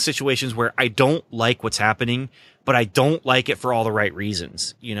is one of those situations where I don't like what's happening, but I don't like it for all the right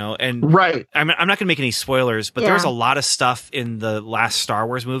reasons, And right. I'm not going to make any spoilers, but there's a lot of stuff in the last Star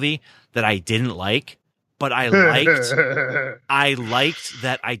Wars movie that I didn't like, but I liked. I liked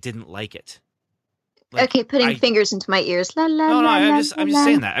that I didn't like it. Like, okay, putting fingers into my ears. La, la, no, la, I'm la, just la.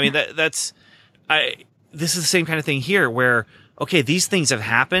 saying that. I mean, this is the same kind of thing here where, okay, these things have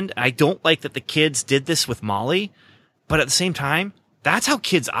happened. I don't like that the kids did this with Molly, but at the same time, that's how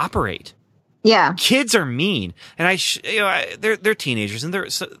kids operate. Yeah. Kids are mean. And they're teenagers and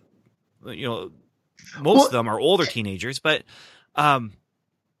most of them are older teenagers, but, and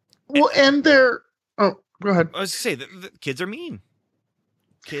they're, oh, go ahead. I was going to say the kids are mean.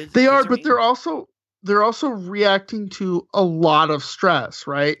 They are, but they're also reacting to a lot of stress,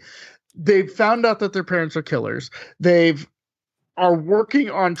 right? They've found out that their parents are killers. Are working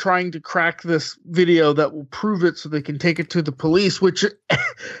on trying to crack this video that will prove it so they can take it to the police, which,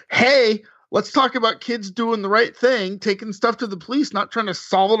 hey, let's talk about kids doing the right thing, taking stuff to the police, not trying to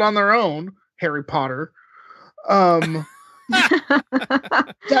solve it on their own, Harry Potter.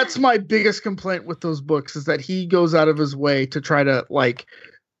 That's my biggest complaint with those books is that he goes out of his way to try to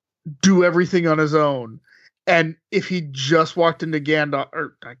do everything on his own. And if he just walked into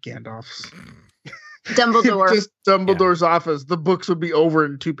Dumbledore's office, the books would be over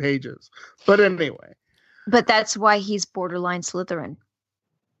in 2 pages. But anyway. But that's why he's borderline Slytherin.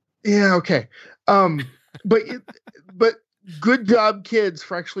 Yeah, okay. But good job, kids,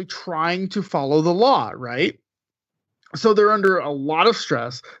 for actually trying to follow the law, right? So they're under a lot of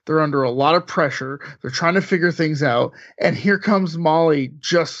stress. They're under a lot of pressure. They're trying to figure things out. And here comes Molly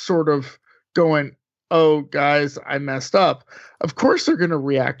just sort of going, oh, guys, I messed up, of course they're going to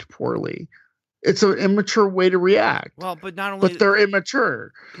react poorly. It's an immature way to react. Well, but not only, but they're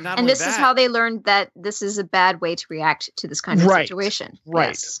immature. And this is how they learned that this is a bad way to react to this kind of situation. Right.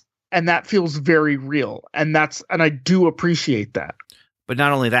 Yes. And that feels very real. And I do appreciate that. But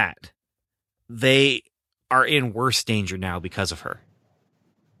not only that, they are in worse danger now because of her.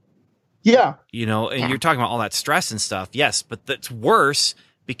 Yeah. You know, and you're talking about all that stress and stuff. Yes, but that's worse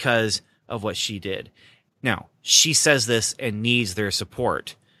because of what she did. Now, she says this and needs their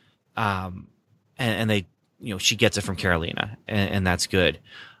support. And they, you know, she gets it from Karolina, and that's good.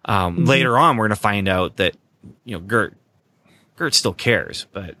 Later on, we're going to find out that, you know, Gert still cares,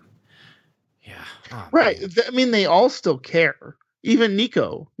 but yeah. Oh, right. Man. I mean, they all still care. Even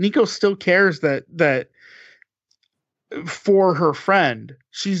Nico still cares that for her friend.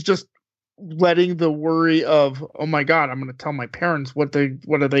 She's just letting the worry of, oh my God, I'm going to tell my parents what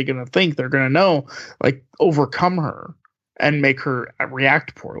are they going to think? They're going to know, like, overcome her and make her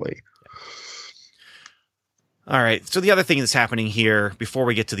react poorly. All right. So the other thing that's happening here before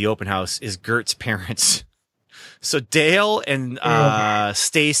we get to the open house is Gert's parents. So Dale and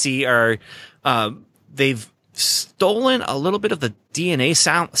Stacy are they've stolen a little bit of the DNA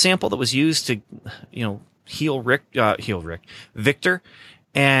sample that was used to, you know, heal Victor,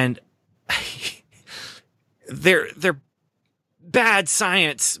 and they're bad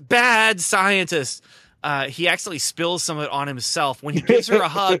scientists. He actually spills some of it on himself when he gives her a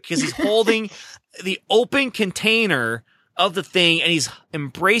hug because he's holding the open container of the thing and he's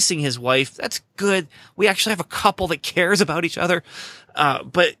embracing his wife. That's good. We actually have a couple that cares about each other.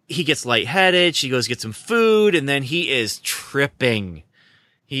 But he gets lightheaded. She goes get some food, and then he is tripping.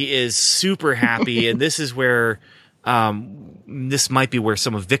 He is super happy. And this is where, this might be where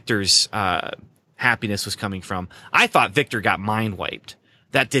some of Victor's, happiness was coming from. I thought Victor got mind wiped.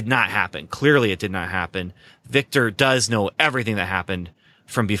 That did not happen. Clearly it did not happen. Victor does know everything that happened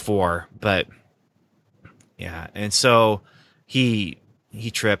from before, but yeah. And so he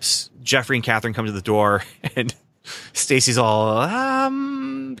trips. Jeffrey and Catherine come to the door, and Stacy's all,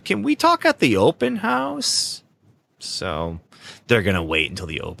 can we talk at the open house? So they're going to wait until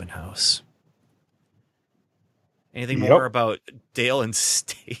the open house. Anything more about Dale and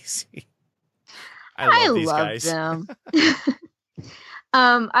Stacy? I love these guys. Them.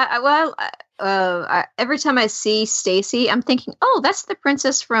 Every time I see Stacy, I'm thinking, oh, that's the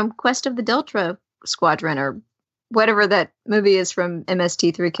princess from Quest of the Delta Squadron, or whatever that movie is from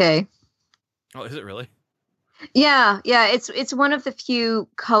MST3K. Oh, is it really? Yeah. It's one of the few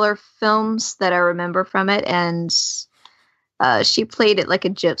color films that I remember from it, and she played it like a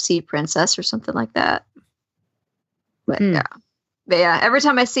gypsy princess or something like that. But yeah, every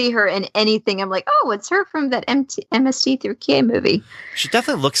time I see her in anything, I'm like, oh, it's her from that MST3K movie. She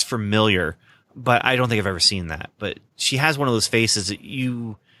definitely looks familiar, but I don't think I've ever seen that. But she has one of those faces that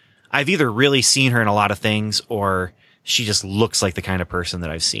I've either really seen her in a lot of things, or she just looks like the kind of person that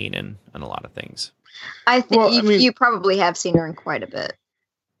I've seen in a lot of things. I think you probably have seen her in quite a bit.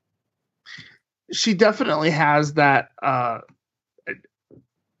 She definitely has that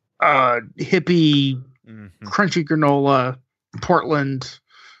hippie, crunchy granola, Portland,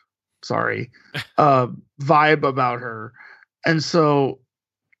 vibe about her. And so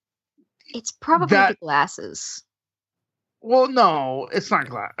it's probably the glasses. Well, no, it's not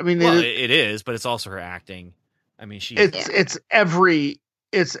glass. I mean, it is, but it's also her acting. I mean, it's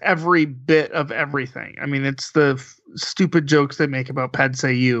every bit of everything. I mean, it's the stupid jokes they make about Pad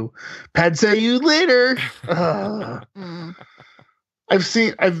say you later.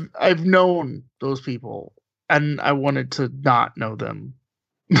 I've known those people, and I wanted to not know them.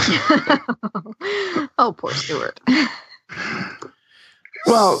 Oh, poor Stuart.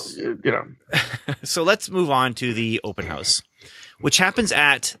 Well, you know. So let's move on to the open house, which happens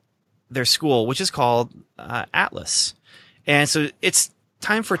at their school, which is called Atlas. And so it's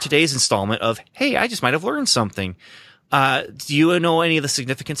time for today's installment of, hey, I just might have learned something. Do you know any of the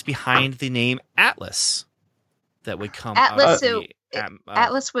significance behind the name Atlas that would come Atlas? Out of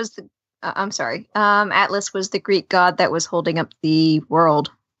Atlas was the Atlas was the Greek god that was holding up the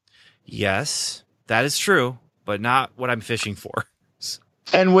world. Yes, that is true, but not what I'm fishing for.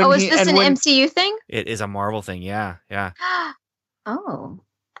 And when is this an MCU thing? It is a Marvel thing. Yeah. Oh.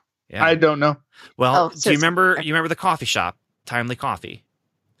 Yeah. I don't know. Well, do you remember the coffee shop, Timely Coffee?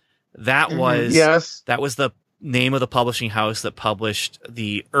 That was that was the name of the publishing house that published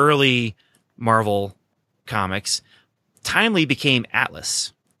the early Marvel comics. Timely became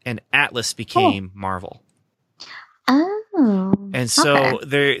Atlas, and Atlas became Marvel. Oh. And so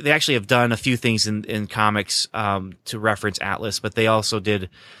they actually have done a few things in comics to reference Atlas, but they also did.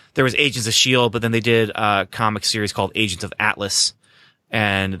 There was Agents of S.H.I.E.L.D., but then they did a comic series called Agents of Atlas,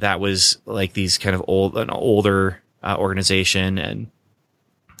 and that was like these kind of older organization, and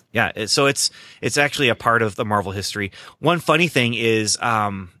yeah, so it's actually a part of the Marvel history. One funny thing is,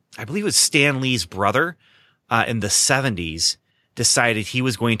 I believe it was Stan Lee's brother in the 70s decided he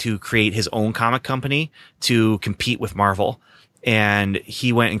was going to create his own comic company to compete with Marvel, and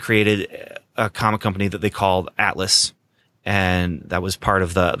he went and created a comic company that they called Atlas. And that was part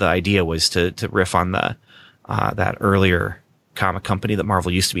of the idea, was to riff on the that earlier comic company that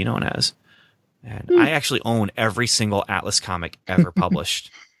Marvel used to be known as. And I actually own every single Atlas comic ever published.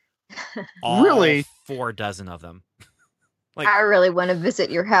 Really? 4 dozen of them. I really want to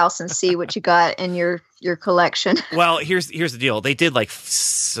visit your house and see what you got in your collection. Well, here's the deal. They did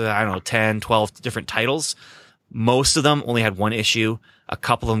 10, 12 different titles. Most of them only had 1 issue. A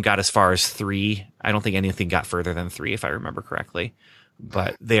couple of them got as far as 3. I don't think anything got further than 3, if I remember correctly.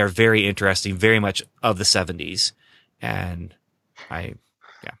 But they are very interesting, very much of the 70s. And yeah.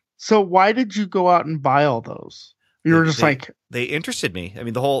 So why did you go out and buy all those? You were just they interested me. I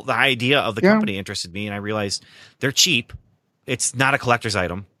mean, the idea of the company interested me, and I realized they're cheap. It's not a collector's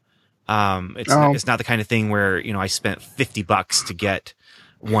item. It's not the kind of thing where, I spent $50 to get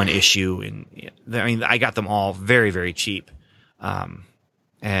 1 issue. And I mean, I got them all very, very cheap.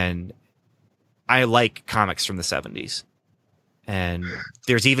 And I like comics from the 70s, and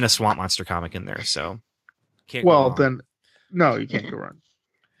there's even a Swamp Monster comic in there. So can't go wrong. Then no, you can't go wrong.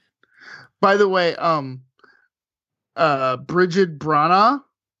 By the way, Bridget Brana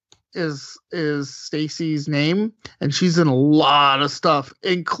is Stacy's name, and she's in a lot of stuff,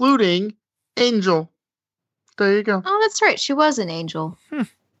 including Angel. There you go. Oh, that's right. She was an Angel.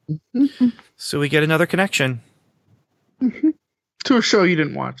 So we get another connection. To a show you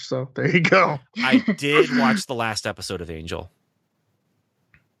didn't watch, so there you go. I did watch the last episode of Angel,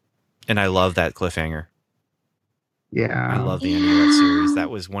 and I love that cliffhanger. Yeah. I love the ending of that series.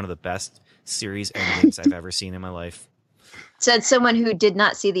 That was one of the best series endings I've ever seen in my life. Said someone who did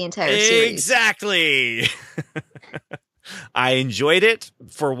not see the entire series. Exactly. I enjoyed it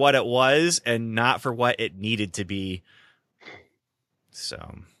for what it was and not for what it needed to be.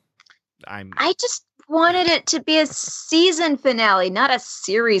 So I just wanted it to be a season finale, not a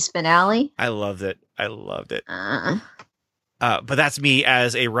series finale. I loved it. But that's me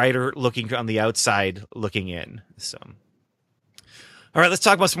as a writer looking on the outside, looking in. So, all right, let's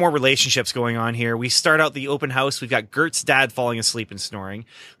talk about some more relationships going on here. We start out the open house. We've got Gert's dad falling asleep and snoring.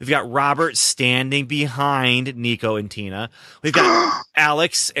 We've got Robert standing behind Nico and Tina. We've got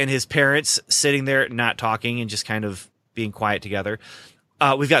Alex and his parents sitting there not talking and just kind of being quiet together.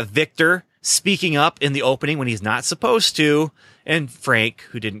 We've got Victor speaking up in the opening when he's not supposed to, and Frank,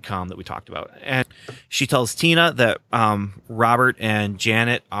 who didn't come, that we talked about. And she tells Tina that Robert and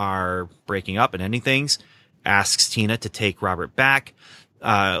Janet are breaking up and ending things, asks Tina to take Robert back.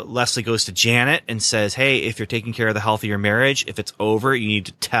 Leslie goes to Janet and says, hey, if you're taking care of the health of your marriage, if it's over, you need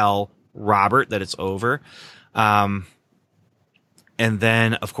to tell Robert that it's over. And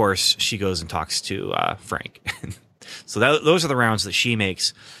then, of course, she goes and talks to Frank. So those are the rounds that she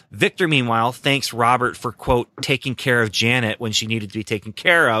makes. Victor, meanwhile, thanks Robert for, quote, taking care of Janet when she needed to be taken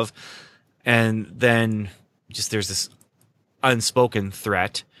care of. And then just there's this unspoken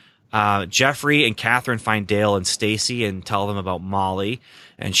threat. Jeffrey and Catherine find Dale and Stacy and tell them about Molly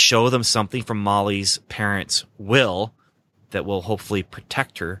and show them something from Molly's parents' will that will hopefully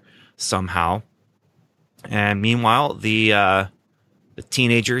protect her somehow. And meanwhile, the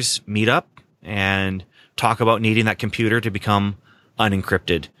teenagers meet up and talk about needing that computer to become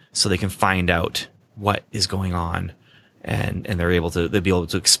unencrypted so they can find out what is going on, and they'll be able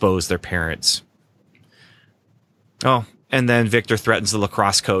to expose their parents. Oh, and then Victor threatens the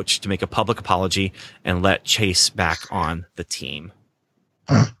lacrosse coach to make a public apology and let Chase back on the team.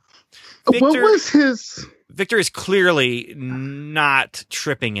 What was his... Victor is clearly not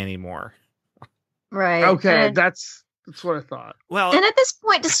tripping anymore. Right. Okay, that's what I thought. Well, and at this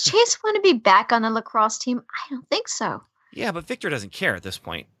point, does Chase want to be back on the lacrosse team? I don't think so. Yeah, but Victor doesn't care at this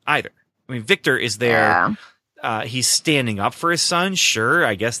point either. I mean, Victor is there. Yeah. He's standing up for his son. Sure,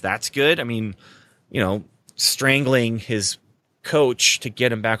 I guess that's good. I mean, strangling his coach to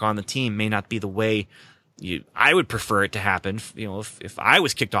get him back on the team may not be the way I would prefer it to happen. If I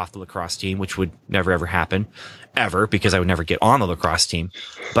was kicked off the lacrosse team, which would never, ever happen, ever, because I would never get on the lacrosse team.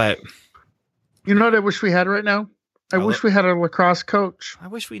 But you know what I wish we had right now? I wish we had a lacrosse coach. I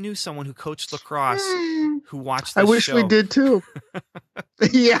wish we knew someone who coached lacrosse who watched this I wish show. we did too.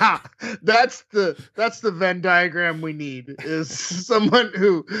 Yeah, that's the Venn diagram we need, is someone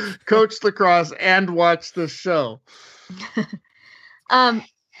who coached lacrosse and watched this show.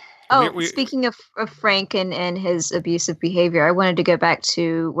 Speaking of Frank and his abusive behavior, I wanted to go back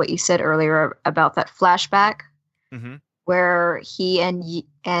to what you said earlier about that flashback where he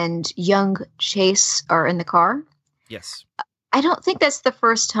and young Chase are in the car. Yes. I don't think that's the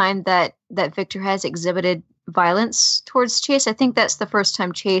first time that Victor has exhibited violence towards Chase. I think that's the first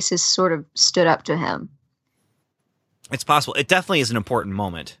time Chase has sort of stood up to him. It's possible. It definitely is an important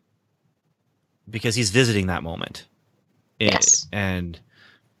moment because he's visiting that moment. Yes. And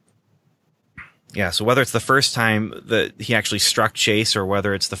yeah, so whether it's the first time that he actually struck Chase or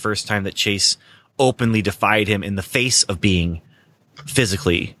whether it's the first time that Chase openly defied him in the face of being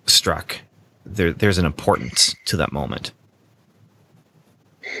physically struck, there's an importance to that moment.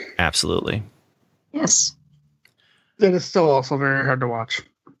 Absolutely. Yes. It is still also very hard to watch.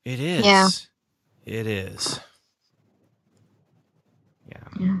 It is. Yeah. It is.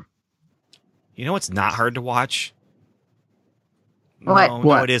 Yeah. You know what's not hard to watch? What?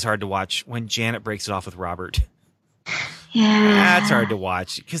 No, it is hard to watch when Janet breaks it off with Robert. Yeah. That's hard to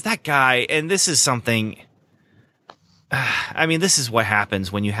watch because that guy, and this is something, I mean, this is what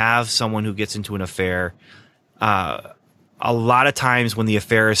happens when you have someone who gets into an affair. A lot of times when the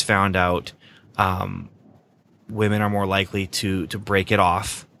affair is found out, women are more likely to break it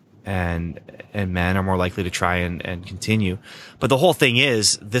off and men are more likely to try and continue. But the whole thing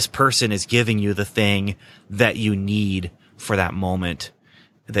is this person is giving you the thing that you need for that moment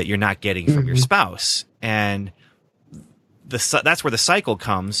that you're not getting from your spouse. And that's where the cycle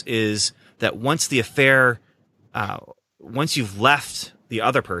comes, is that once the affair, once you've left the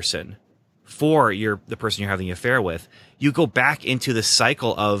other person for the person you're having the affair with, you go back into the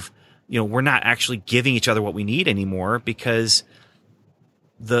cycle of, we're not actually giving each other what we need anymore because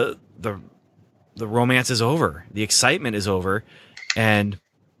the romance is over. The excitement is over. And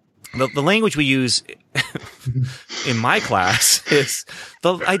the language we use in my class is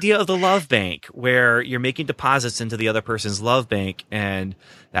the idea of the love bank, where you're making deposits into the other person's love bank, and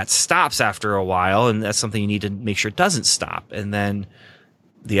that stops after a while, and that's something you need to make sure doesn't stop. And then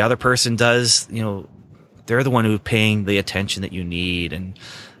the other person does, they're the one who's paying the attention that you need, and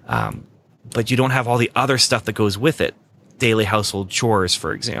but you don't have all the other stuff that goes with it, daily household chores,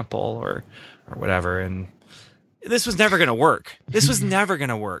 for example, or whatever. And this was never going to work. This was never going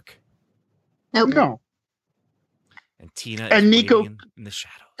to work. Nope. No. And Tina and is Nico waiting in the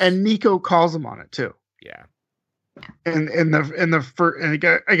shadows. And Nico calls him on it too. Yeah. And in the first, and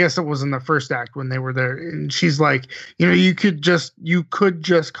I guess it was in the first act when they were there, and she's like, you could just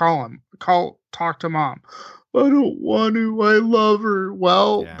talk to mom. I don't want to. I love her.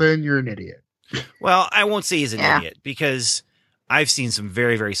 Well, then you're an idiot. Well, I won't say he's an idiot, because I've seen some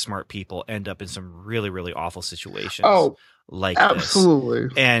very, very smart people end up in some really, really awful situations. Oh, like absolutely.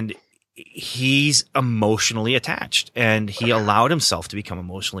 This. And he's emotionally attached, and he allowed himself to become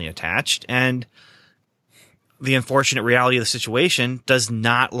emotionally attached. And the unfortunate reality of the situation does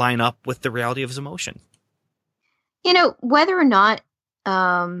not line up with the reality of his emotion. Whether or not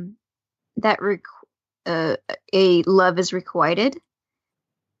that a love is requited,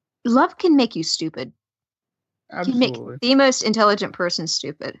 love can make you stupid. Absolutely. Can make the most intelligent person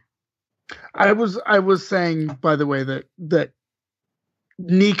stupid. I was saying, by the way, that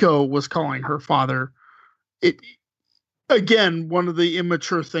Nico was calling her father. It again, one of the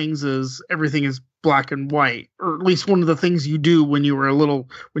immature things is everything is black and white, or at least one of the things you do when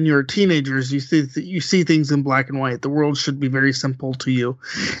you're teenagers, you see things in black and white. The world should be very simple to you,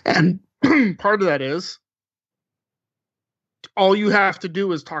 and part of that is all you have to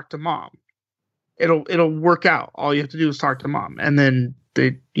do is talk to mom. It'll work out. All you have to do is talk to mom, and then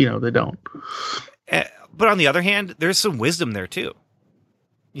they don't. But on the other hand, there's some wisdom there too.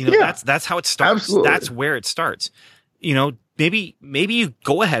 That's how it starts. Absolutely. That's where it starts. Maybe you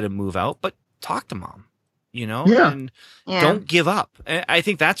go ahead and move out, but talk to mom. And don't give up. I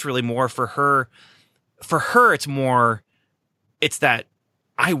think that's really more for her. For her, it's that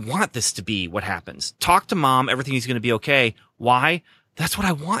I want this to be what happens. Talk to mom. Everything is going to be okay. Why? That's what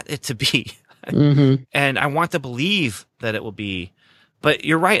I want it to be. Mm-hmm. And I want to believe that it will be. But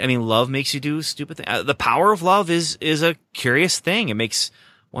you're right. I mean, love makes you do stupid things. The power of love is a curious thing. It makes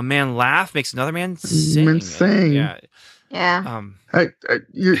one man laugh, makes another man sing. Yeah.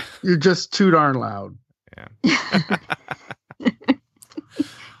 You're just too darn loud. Yeah.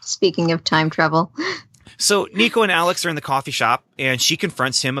 Speaking of time travel. So Nico and Alex are in the coffee shop, and she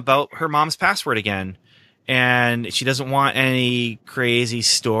confronts him about her mom's password again. And she doesn't want any crazy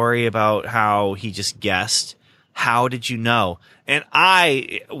story about how he just guessed. How did you know? And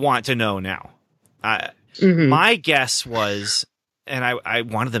I want to know now. My guess was, and I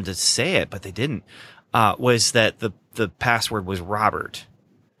wanted them to say it, but they didn't, was that the password was Robert,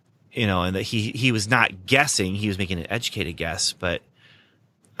 and that he was not guessing. He was making an educated guess, but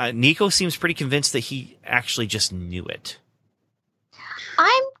Nico seems pretty convinced that he actually just knew it.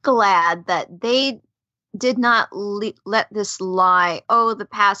 I'm glad that they did not let this lie. Oh, the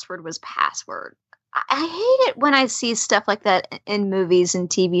password was password. I hate it when I see stuff like that in movies and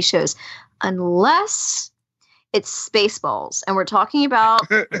TV shows, unless it's Spaceballs and we're talking about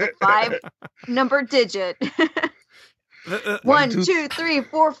the 5-number digit. 1, 2, 3,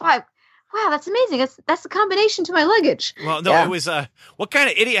 4, 5. Wow, that's amazing. That's the combination to my luggage. Well, no, It was what kind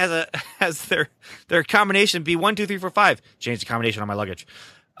of idiot has their combination be 1, 2, 3, 4, 5? Change the combination on my luggage.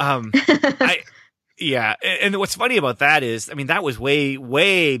 Yeah, and what's funny about that is, I mean, that was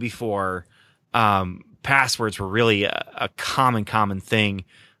way before passwords were really a common thing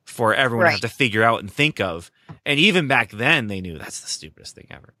for everyone to have to figure out and think of. And even back then, they knew that's the stupidest thing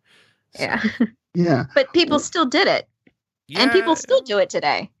ever. So, yeah. But people still did it. Yeah. And people still do it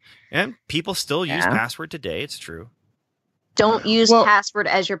today. And people still use password today. It's true. Don't use password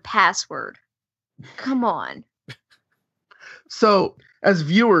as your password. Come on. So, as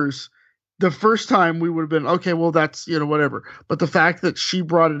viewers, the first time we would have been, okay, well, that's, whatever. But the fact that she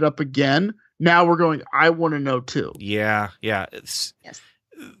brought it up again, now we're going, I want to know too. Yeah.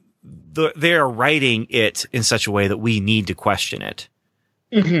 They're writing it in such a way that we need to question it.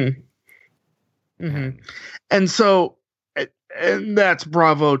 And so, and that's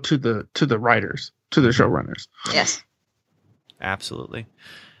bravo to the writers, to the showrunners. Yes. Absolutely.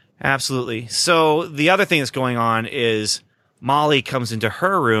 So the other thing that's going on is Molly comes into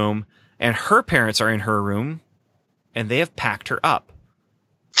her room and her parents are in her room and they have packed her up.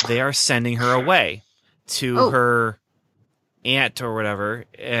 They are sending her away to her aunt or whatever.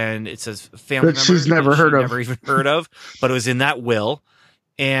 And it says family member she's never heard of. Never even heard of, but it was in that will.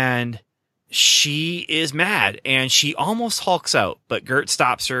 And she is mad and she almost hulks out, but Gert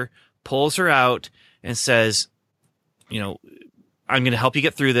stops her, pulls her out and says, I'm going to help you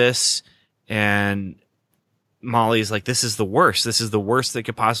get through this. And Molly's like, this is the worst. This is the worst that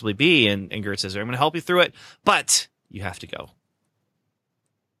could possibly be. And Gert says, I'm going to help you through it, but you have to go.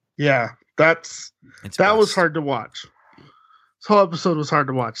 Yeah, that was hard to watch. This whole episode was hard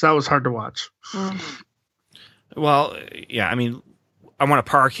to watch. That was hard to watch. Well, yeah, I mean, I want to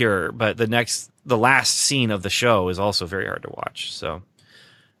park here, but the last scene of the show is also very hard to watch. So,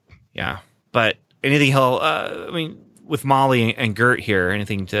 yeah, but anything with Molly and Gert here,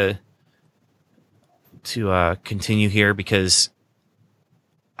 anything to continue here, because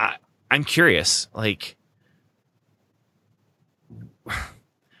I'm curious, like,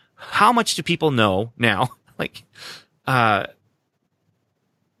 how much do people know now? Like,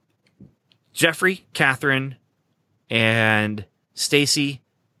 Jeffrey, Catherine, and Stacy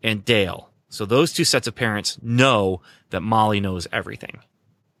and Dale. So those two sets of parents know that Molly knows everything.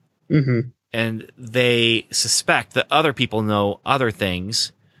 And they suspect that other people know other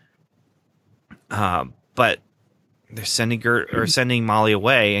things. But they're sending Molly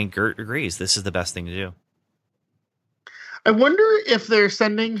away, and Gert agrees this is the best thing to do. I wonder if they're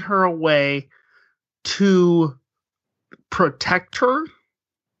sending her away to protect her.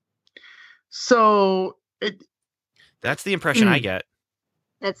 So that's the impression I get.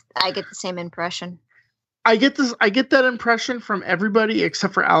 I get the same impression. I get that impression from everybody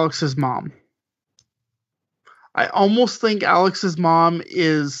except for Alex's mom. I almost think Alex's mom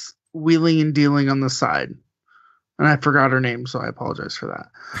is wheeling and dealing on the side. And I forgot her name, so I apologize for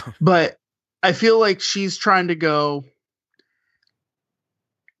that. But I feel like she's trying to go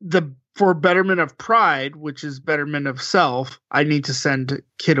for betterment of pride, which is betterment of self. I need to send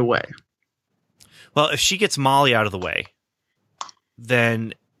Kid away. Well, if she gets Molly out of the way,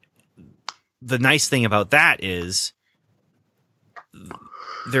 then the nice thing about that is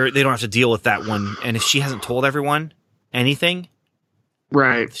they don't have to deal with that one. And if she hasn't told everyone anything,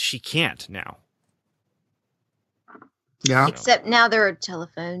 right, she can't now. Yeah. Except now there are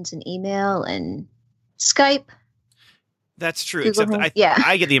telephones and email and Skype. That's true. Except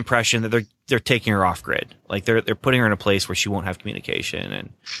I get the impression that they're taking her off grid. Like they're putting her in a place where she won't have communication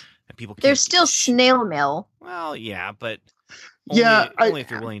and people can't. There's still snail mail. Well, yeah, but only if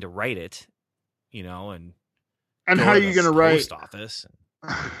you're willing to write it, and how are you going to write? Post office.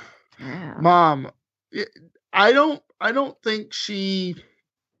 Mom, I don't think she.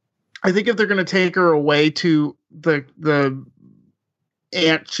 I think if they're going to take her away to the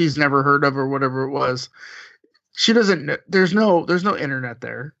aunt she's never heard of or whatever it was, she doesn't. There's no internet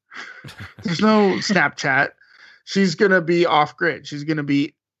there. There's no Snapchat. She's going to be off grid. She's going to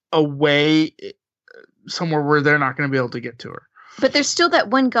be away somewhere where they're not going to be able to get to her. But there's still that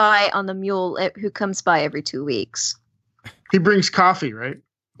one guy on the mule who comes by every 2 weeks. He brings coffee, right?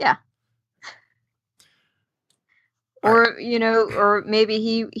 Yeah. Or, or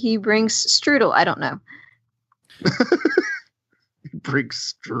maybe he brings strudel. I don't know. He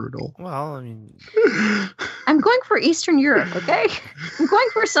brings strudel. Well, I mean... I'm going for Eastern Europe, okay? I'm going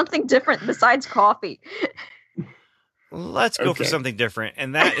for something different besides coffee. Let's go for something different.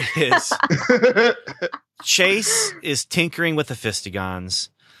 And that is... Chase is tinkering with the Fistigons.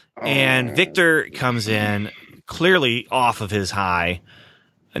 And Victor comes in, clearly off of his high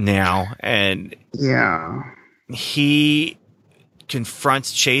now. And... yeah... he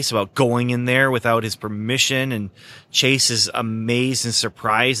confronts Chase about going in there without his permission, and Chase is amazed and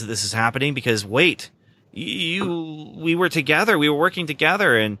surprised that this is happening because we were together, we were working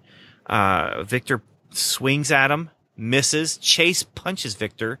together, and Victor swings at him, misses. Chase punches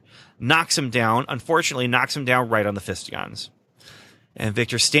Victor, knocks him down. Unfortunately, knocks him down right on the Fistigons, and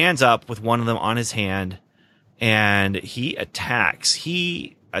Victor stands up with one of them on his hand, and he attacks.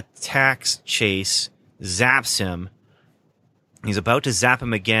 He attacks Chase. Zaps him. He's about to zap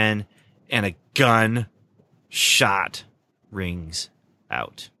him again, and a gun shot rings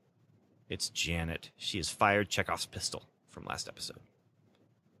out. It's Janet. She has fired Chekhov's pistol from last episode.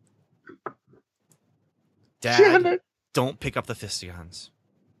 Dad, Janet. Don't pick up the Fistigons.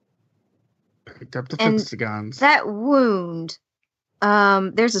 Picked up the Fistigons. That wound,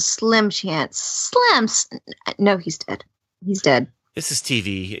 there's a slim chance. No, he's dead. He's dead. This is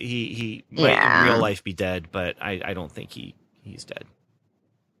TV. He might in real life be dead, but I don't think he's dead.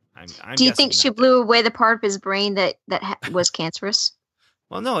 I'm Do you think she blew away the part of his brain that was cancerous?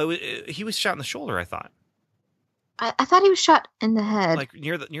 Well, no, he was shot in the shoulder, I thought. I thought he was shot in the head. Like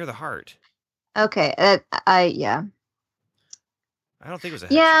near the heart. Okay, yeah. I don't think it was a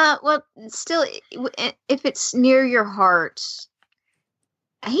head shot. Well, still, if it's near your heart,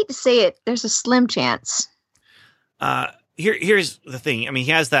 I hate to say it, there's a slim chance. Here's the thing. I mean,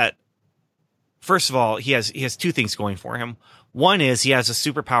 he has that. First of all, he has two things going for him. One is he has a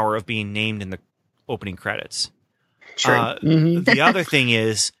superpower of being named in the opening credits. Sure. The other thing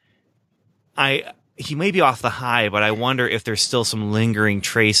is, he may be off the high, but I wonder if there's still some lingering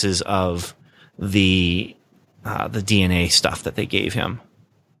traces of the DNA stuff that they gave him,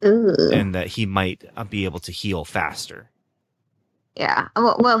 and that he might be able to heal faster. Yeah.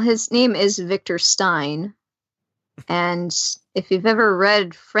 Well, his name is Victor Stein. And if you've ever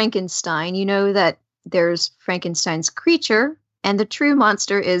read Frankenstein, you know that there's Frankenstein's creature, and the true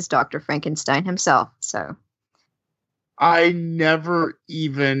monster is Dr. Frankenstein himself. So I never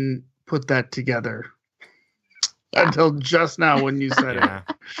even put that together until just now when you said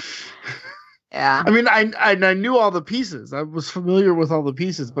it. Yeah. I mean, I knew all the pieces. I was familiar with all the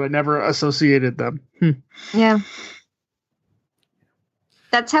pieces, but I never associated them. Yeah.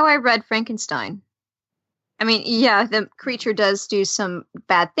 That's how I read Frankenstein. I mean, yeah, the creature does do some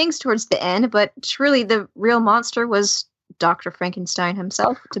bad things towards the end, but truly the real monster was Dr. Frankenstein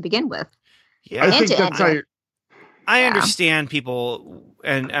himself to begin with. Yeah, I think that's how I understand people,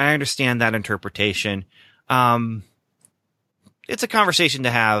 and I understand that interpretation. It's a conversation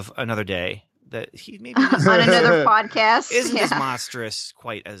to have another day. That he maybe on another podcast isn't as monstrous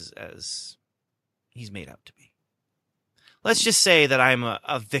quite as he's made out to be. Let's just say that I'm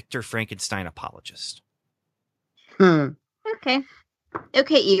a Victor Frankenstein apologist. Okay,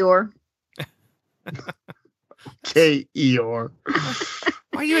 Eeyore. Okay, Eeyore.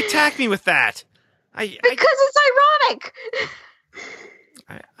 Why do you attack me with that? Because it's ironic.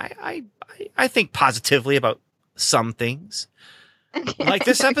 I think positively about some things. Okay. Like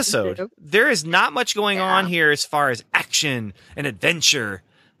this episode. There is not much going on here as far as action and adventure,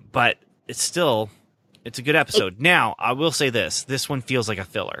 but it's a good episode. Now, I will say this. This one feels like a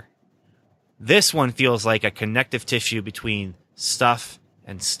filler. This one feels like a connective tissue between stuff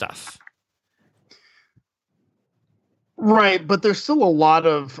and stuff. Right, but there's still a lot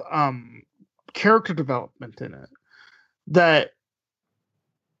of character development in it that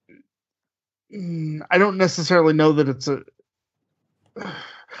I don't necessarily know that it's a...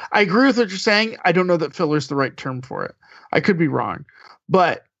 I agree with what you're saying. I don't know that filler's the right term for it. I could be wrong.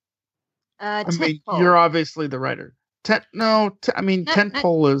 But I mean, you're obviously the writer.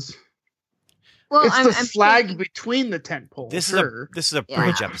 Tentpole is... Well, it's the flag between the tent poles. This is a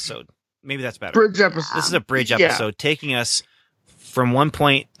bridge episode. Maybe that's better. Bridge episode. This is a bridge episode, taking us from one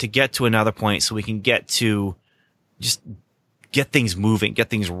point to get to another point, so we can get to just get things moving, get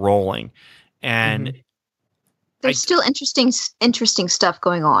things rolling, and there's still interesting stuff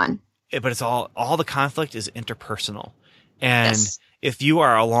going on. but it's all the conflict is interpersonal. And Yes. if you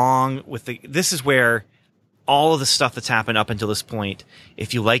are along with this is where all of the stuff that's happened up until this point,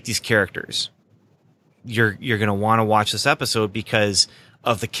 if you like these characters, you're going to want to watch this episode because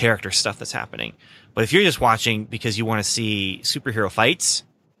of the character stuff that's happening. But if you're just watching because you want to see superhero fights,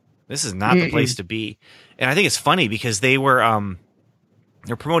 this is not the place to be. And I think it's funny because they're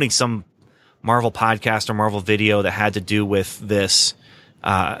promoting some Marvel podcast or Marvel video that had to do with this,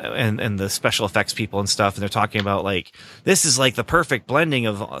 and the special effects people and stuff. And they're talking about like, this is like the perfect blending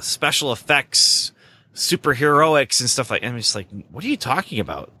of special effects, superheroics and stuff like, and I'm just like, what are you talking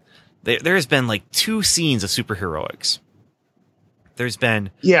about? There has been like 2 scenes of superheroics. There's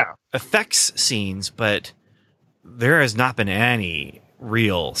been effects scenes, but there has not been any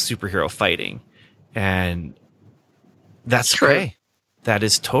real superhero fighting. And that's True. okay. That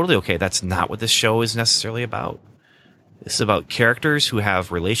is totally okay. That's not what this show is necessarily about. This is about characters who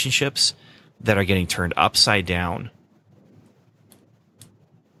have relationships that are getting turned upside down.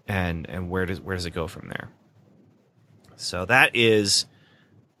 And where does it go from there? So that's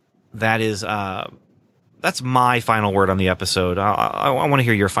my final word on the episode. I want to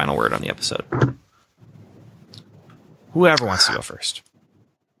hear your final word on the episode. Whoever wants to go first.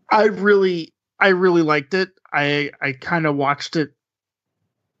 I really liked it. I kind of watched it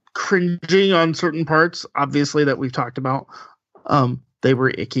cringing on certain parts, obviously, that we've talked about. They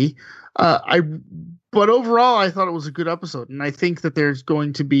were icky. But overall, I thought it was a good episode, and I think that there's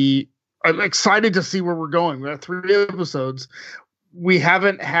going to be. I'm excited to see where we're going. We have 3 episodes. We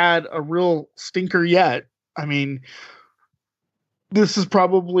haven't had a real stinker yet. I mean, this is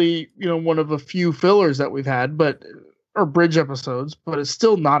probably one of a few fillers that we've had, or bridge episodes, but it's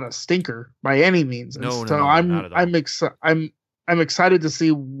still not a stinker by any means. And No, I'm excited to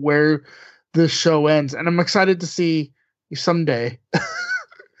see where this show ends, and I'm excited to see someday,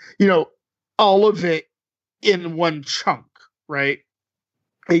 all of it in one chunk, right?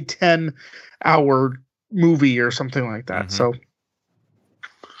 A 10-hour movie or something like that. Mm-hmm. So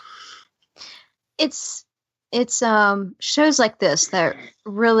It's shows like this that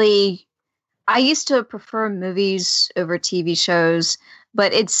really, I used to prefer movies over TV shows,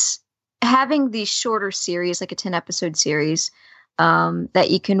 but it's having these shorter series, like a 10-episode series, that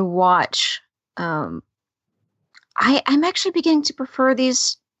you can watch. I'm actually beginning to prefer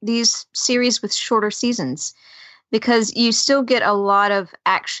these series with shorter seasons, because you still get a lot of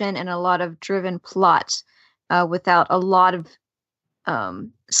action and a lot of driven plot without a lot of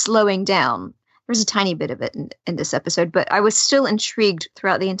slowing down. There's a tiny bit of it in this episode, but I was still intrigued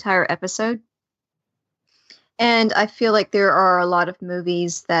throughout the entire episode. And I feel like there are a lot of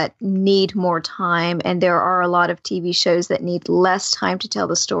movies that need more time, and there are a lot of TV shows that need less time to tell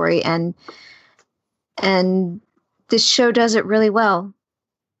the story. And this show does it really well.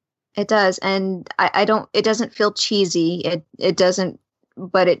 It does. And it doesn't feel cheesy. It doesn't,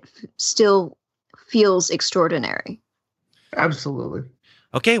 but it still feels extraordinary. absolutely.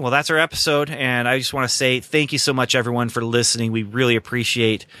 Okay, well, that's our episode, and I just want to say thank you so much, everyone, for listening. We really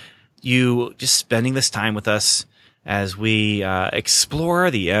appreciate you just spending this time with us as we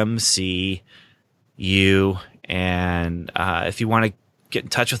explore the MCU. And if you want to get in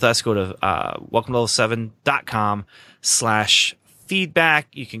touch with us, go to welcomelevel7.com/feedback.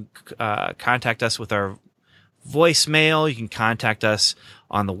 You can contact us with our voicemail. You can contact us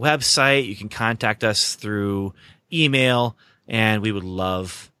on the website. You can contact us through email. And we would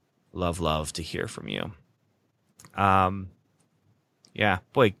love to hear from you. Yeah,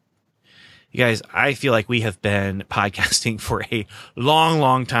 boy, you guys, I feel like we have been podcasting for a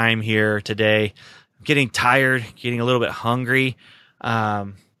long time here today. I'm getting tired, getting a little bit hungry.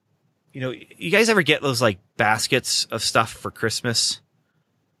 You guys ever get those like baskets of stuff for Christmas?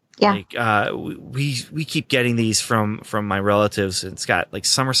 Yeah. Like, we keep getting these from my relatives. It's got like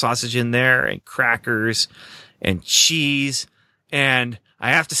summer sausage in there and crackers and cheese. And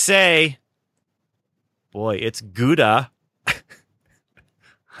I have to say, boy, it's Gouda.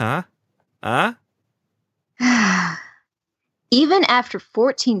 Huh? Even after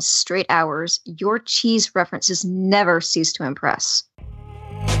 14 straight hours, your cheese references never cease to impress.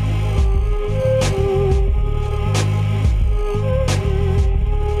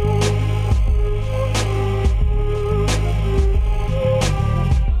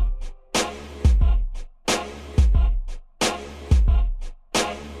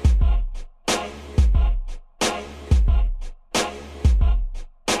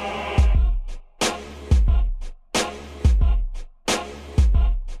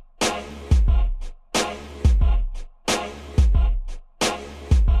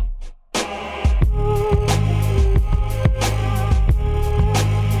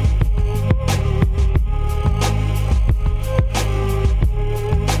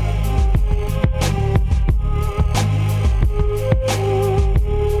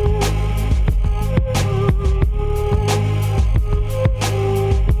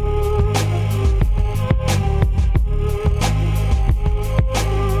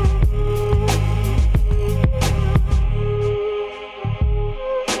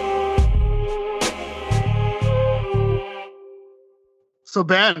 So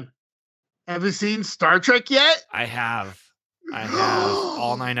Ben, have you seen Star Trek yet? I have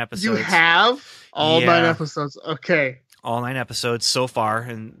all 9 episodes. You have all 9 episodes. Okay. All 9 episodes so far,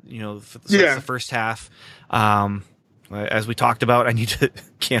 and it's the first half. As we talked about, I need to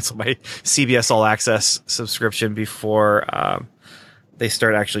cancel my CBS All Access subscription before they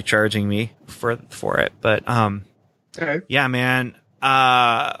start actually charging me for it. But okay. Yeah, man.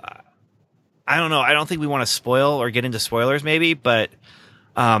 I don't know. I don't think we want to spoil or get into spoilers, maybe, but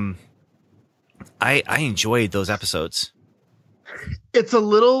I enjoyed those episodes. It's a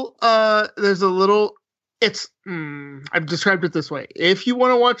little. There's a little. It's. I've described it this way. If you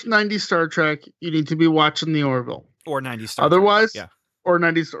want to watch 90s Star Trek, you need to be watching the Orville or 90s Star Otherwise, Trek. Yeah. Or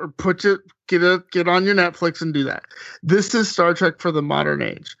 90s, or get on your Netflix and do that. This is Star Trek for the modern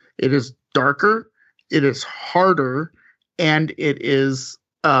age. It is darker, it is harder, and it is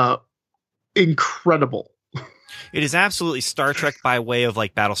incredible. It is absolutely Star Trek by way of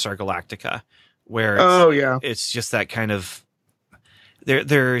like Battlestar Galactica, where it's just that kind of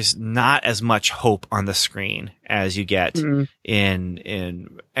there's not as much hope on the screen as you get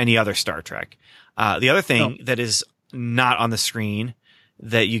in any other Star Trek. The other thing that is not on the screen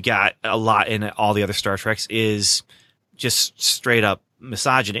that you got a lot in all the other Star Treks is just straight up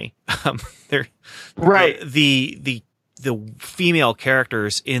misogyny. Right. The female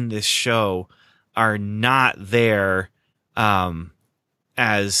characters in this show are not there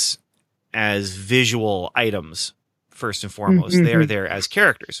as visual items first and foremost. Mm-hmm. They're there as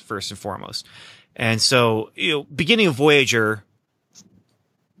characters first and foremost. And so, beginning of Voyager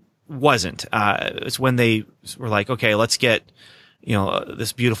wasn't. It's when they were like, okay, let's get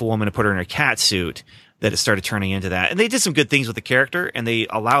this beautiful woman to put her in a cat suit, that it started turning into that. And they did some good things with the character, and they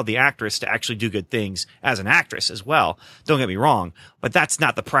allowed the actress to actually do good things as an actress as well. Don't get me wrong, but that's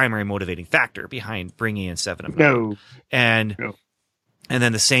not the primary motivating factor behind bringing in Seven of Nine. And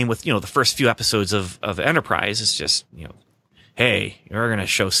then the same with, the first few episodes of Enterprise is just, hey, you're going to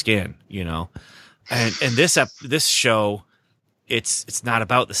show skin, and this show, it's not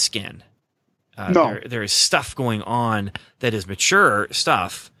about the skin. There is stuff going on that is mature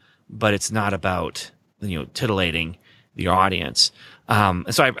stuff, but it's not about, titillating the audience.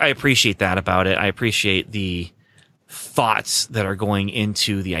 And so I appreciate that about it. I appreciate the thoughts that are going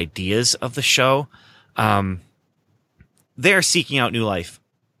into the ideas of the show. They're seeking out new life.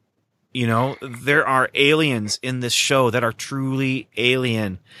 There are aliens in this show that are truly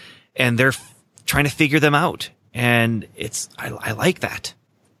alien, and they're trying to figure them out. And I like that.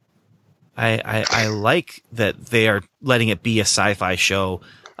 I like that they are letting it be a sci-fi show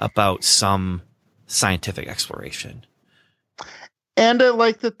about some scientific exploration. And I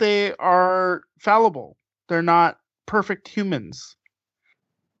like that they are fallible. They're not perfect humans.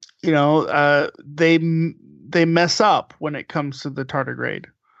 They mess up when it comes to the tardigrade.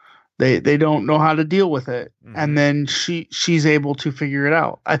 They don't know how to deal with it. Mm-hmm. And then she's able to figure it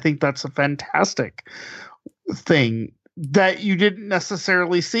out. I think that's a fantastic thing that you didn't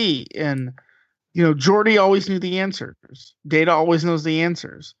necessarily see in, Geordi always knew the answers. Data always knows the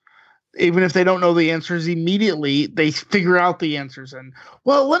answers. Even if they don't know the answers immediately, they figure out the answers. And,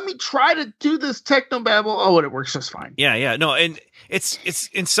 well, let me try to do this technobabble. Oh, and it works just fine. Yeah. No, and it's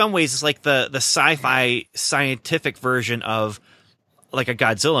in some ways, it's like the sci-fi scientific version of like a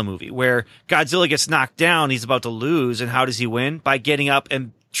Godzilla movie, where Godzilla gets knocked down, he's about to lose, and how does he win? By getting up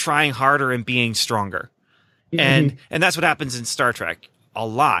and trying harder and being stronger. Mm-hmm. And that's what happens in Star Trek a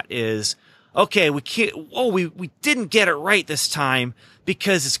lot is, okay, we didn't get it right this time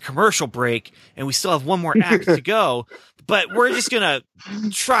because it's commercial break and we still have one more act to go, but we're just going to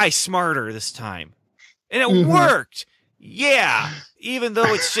try smarter this time. And it worked. Yeah. Even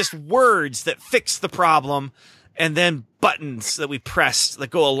though it's just words that fix the problem and then buttons that we pressed that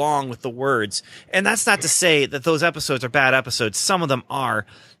go along with the words. And that's not to say that those episodes are bad episodes. Some of them are,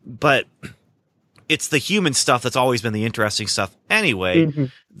 but it's the human stuff that's always been the interesting stuff anyway. Mm-hmm.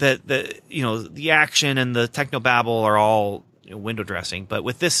 That the action and the technobabble are all window dressing. But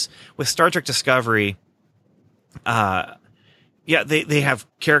with Star Trek Discovery, they have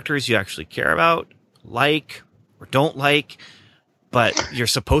characters you actually care about, like or don't like, but you're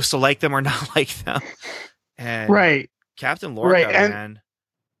supposed to like them or not like them. And right, Captain Lorca, man,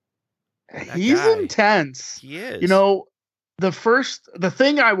 he's intense. He is. The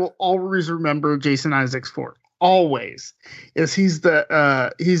thing I will always remember Jason Isaacs for, always, is he's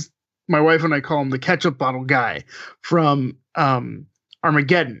my wife and I call him the ketchup bottle guy from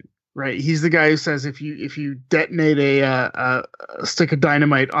Armageddon, right? He's the guy who says if you detonate a stick of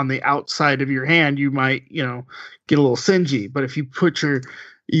dynamite on the outside of your hand, you might get a little singy, but if you put your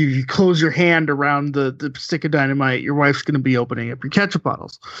you close your hand around the stick of dynamite, your wife's going to be opening up your ketchup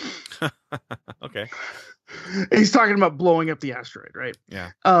bottles. Okay. And he's talking about blowing up the asteroid, right?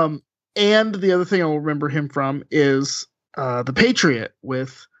 Yeah. And the other thing I'll remember him from is The Patriot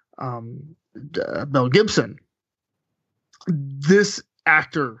with Mel Gibson. This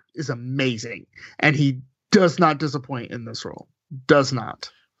actor is amazing, and he does not disappoint in this role. Does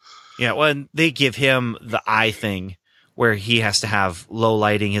not. Yeah, well, and they give him the eye thing where he has to have low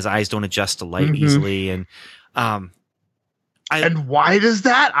lighting. His eyes don't adjust to light easily. And and why does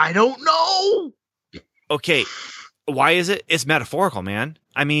that? I don't know. Okay, why is it? It's metaphorical, man.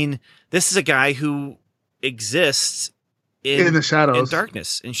 I mean, this is a guy who exists in the shadows, in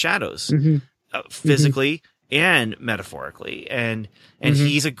darkness, in shadows, physically and metaphorically, and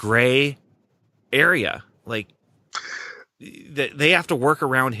he's a gray area. Like they have to work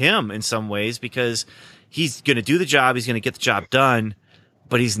around him in some ways because he's going to do the job, he's going to get the job done,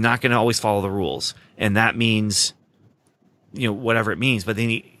 but he's not going to always follow the rules, and that means, you know, whatever it means. But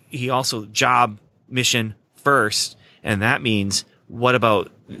then he also job mission first, and that means what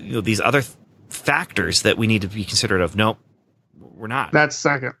about, you know, these other factors that we need to be considerate of? Nope, we're not. That's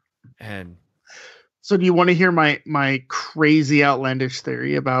second. And so, do you want to hear my crazy outlandish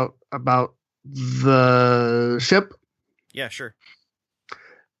theory about the ship? Yeah, sure.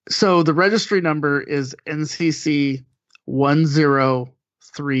 So the registry number is NCC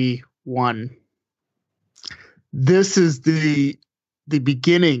 1031. This is the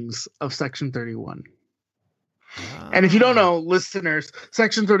beginnings of Section 31. And if you don't know, listeners,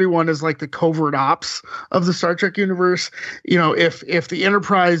 Section 31 is like the covert ops of the Star Trek universe. You know, if the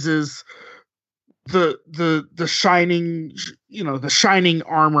Enterprise is the shining, you know, the shining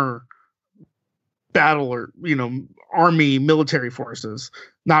armor battle, or, you know, army military forces,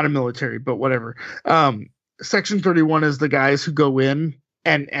 not a military, but whatever. Section 31 is the guys who go in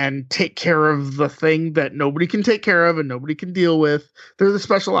and take care of the thing that nobody can take care of and nobody can deal with. They're the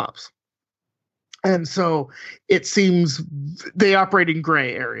special ops. And so it seems they operate in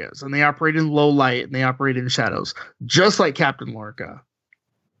gray areas, and they operate in low light, and they operate in shadows, just like Captain Lorca.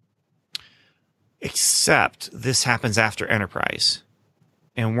 Except this happens after Enterprise.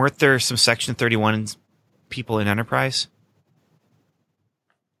 And weren't there some Section 31 people in Enterprise?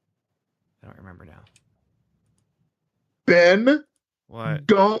 I don't remember now. Ben? What?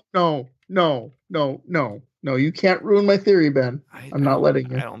 Don't. No. You can't ruin my theory, Ben. I'm not letting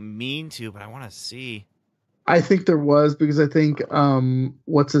you. I don't mean to, but I want to see. I think there was, because I think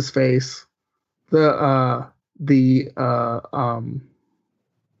what's his face? The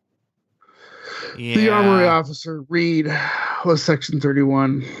armory officer Reed was Section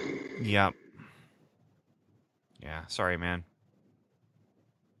 31. Yep. Yeah, sorry, man.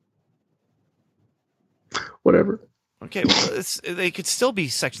 Whatever. Okay, well, they could still be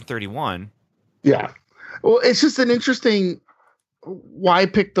Section 31. Yeah. Well, it's just an interesting, why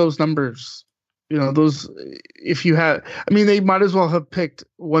pick those numbers? You know, those, if you have, I mean, they might as well have picked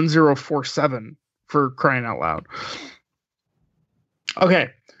 1047 for crying out loud. Okay.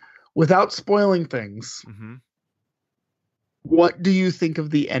 Without spoiling things, what do you think of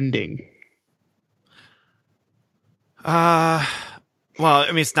the ending? Well, I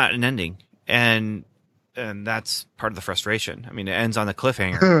mean, it's not an ending, and that's part of the frustration. I mean, it ends on the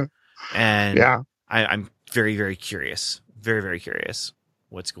cliffhanger, and yeah, I'm very, very curious, very, very curious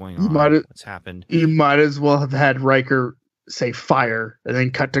what's going on, what's happened. You might as well have had Riker say fire and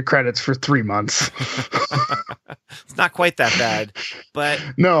then cut to credits for 3 months. It's not quite that bad, but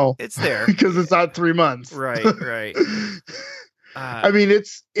no, it's there because it's not 3 months. Right. I mean,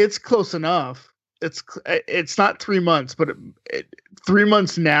 it's close enough. It's not 3 months, but 3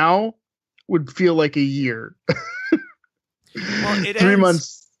 months now would feel like a year. Well, 3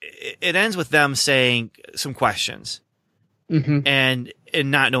 months. It ends with them saying some questions, and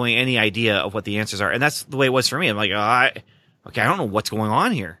not knowing any idea of what the answers are, and that's the way it was for me. I'm like, I don't know what's going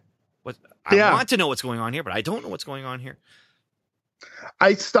on here. I want to know what's going on here, but I don't know what's going on here.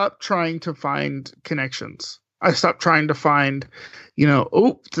 I stopped trying to find connections. I stopped trying to find, you know,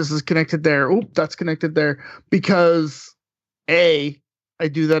 oh, this is connected there. Oh, that's connected there. Because A, I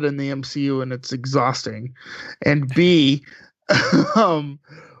do that in the MCU and it's exhausting. And B, I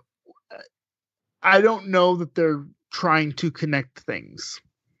don't know that they're trying to connect things.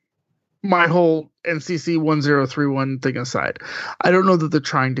 My whole NCC 1031 thing aside, I don't know that they're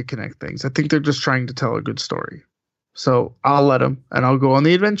trying to connect things. I think they're just trying to tell a good story. So I'll let them, and I'll go on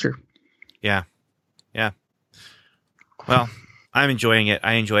the adventure. Yeah. Well, I'm enjoying it.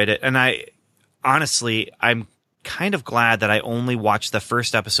 I enjoyed it. And I'm kind of glad that I only watched the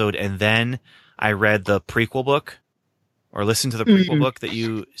first episode and then I read the prequel book. or listened to the prequel book that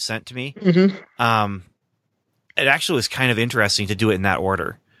you sent to me. Mm-hmm. It actually was kind of interesting to do it in that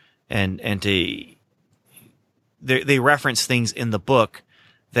order, and to they reference things in the book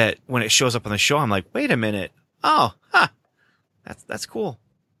that when it shows up on the show, I'm like, wait a minute, that's cool.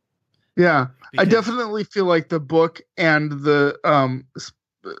 Yeah, Because, I definitely feel like the book and the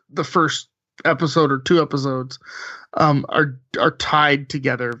first episode or 2 episodes are tied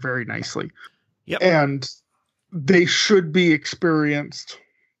together very nicely. Yep. And they should be experienced.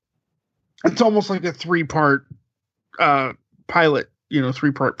 It's almost like a 3-part pilot,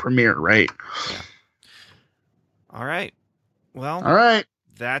 3-part premiere, right? Yeah. All right. Well, all right.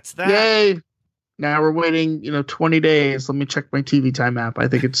 That's that. Yay. Now we're waiting, 20 days. Let me check my TV Time app. I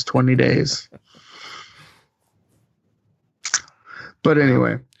think it's 20 days. But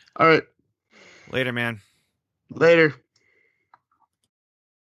anyway. All right. Later, man. Later.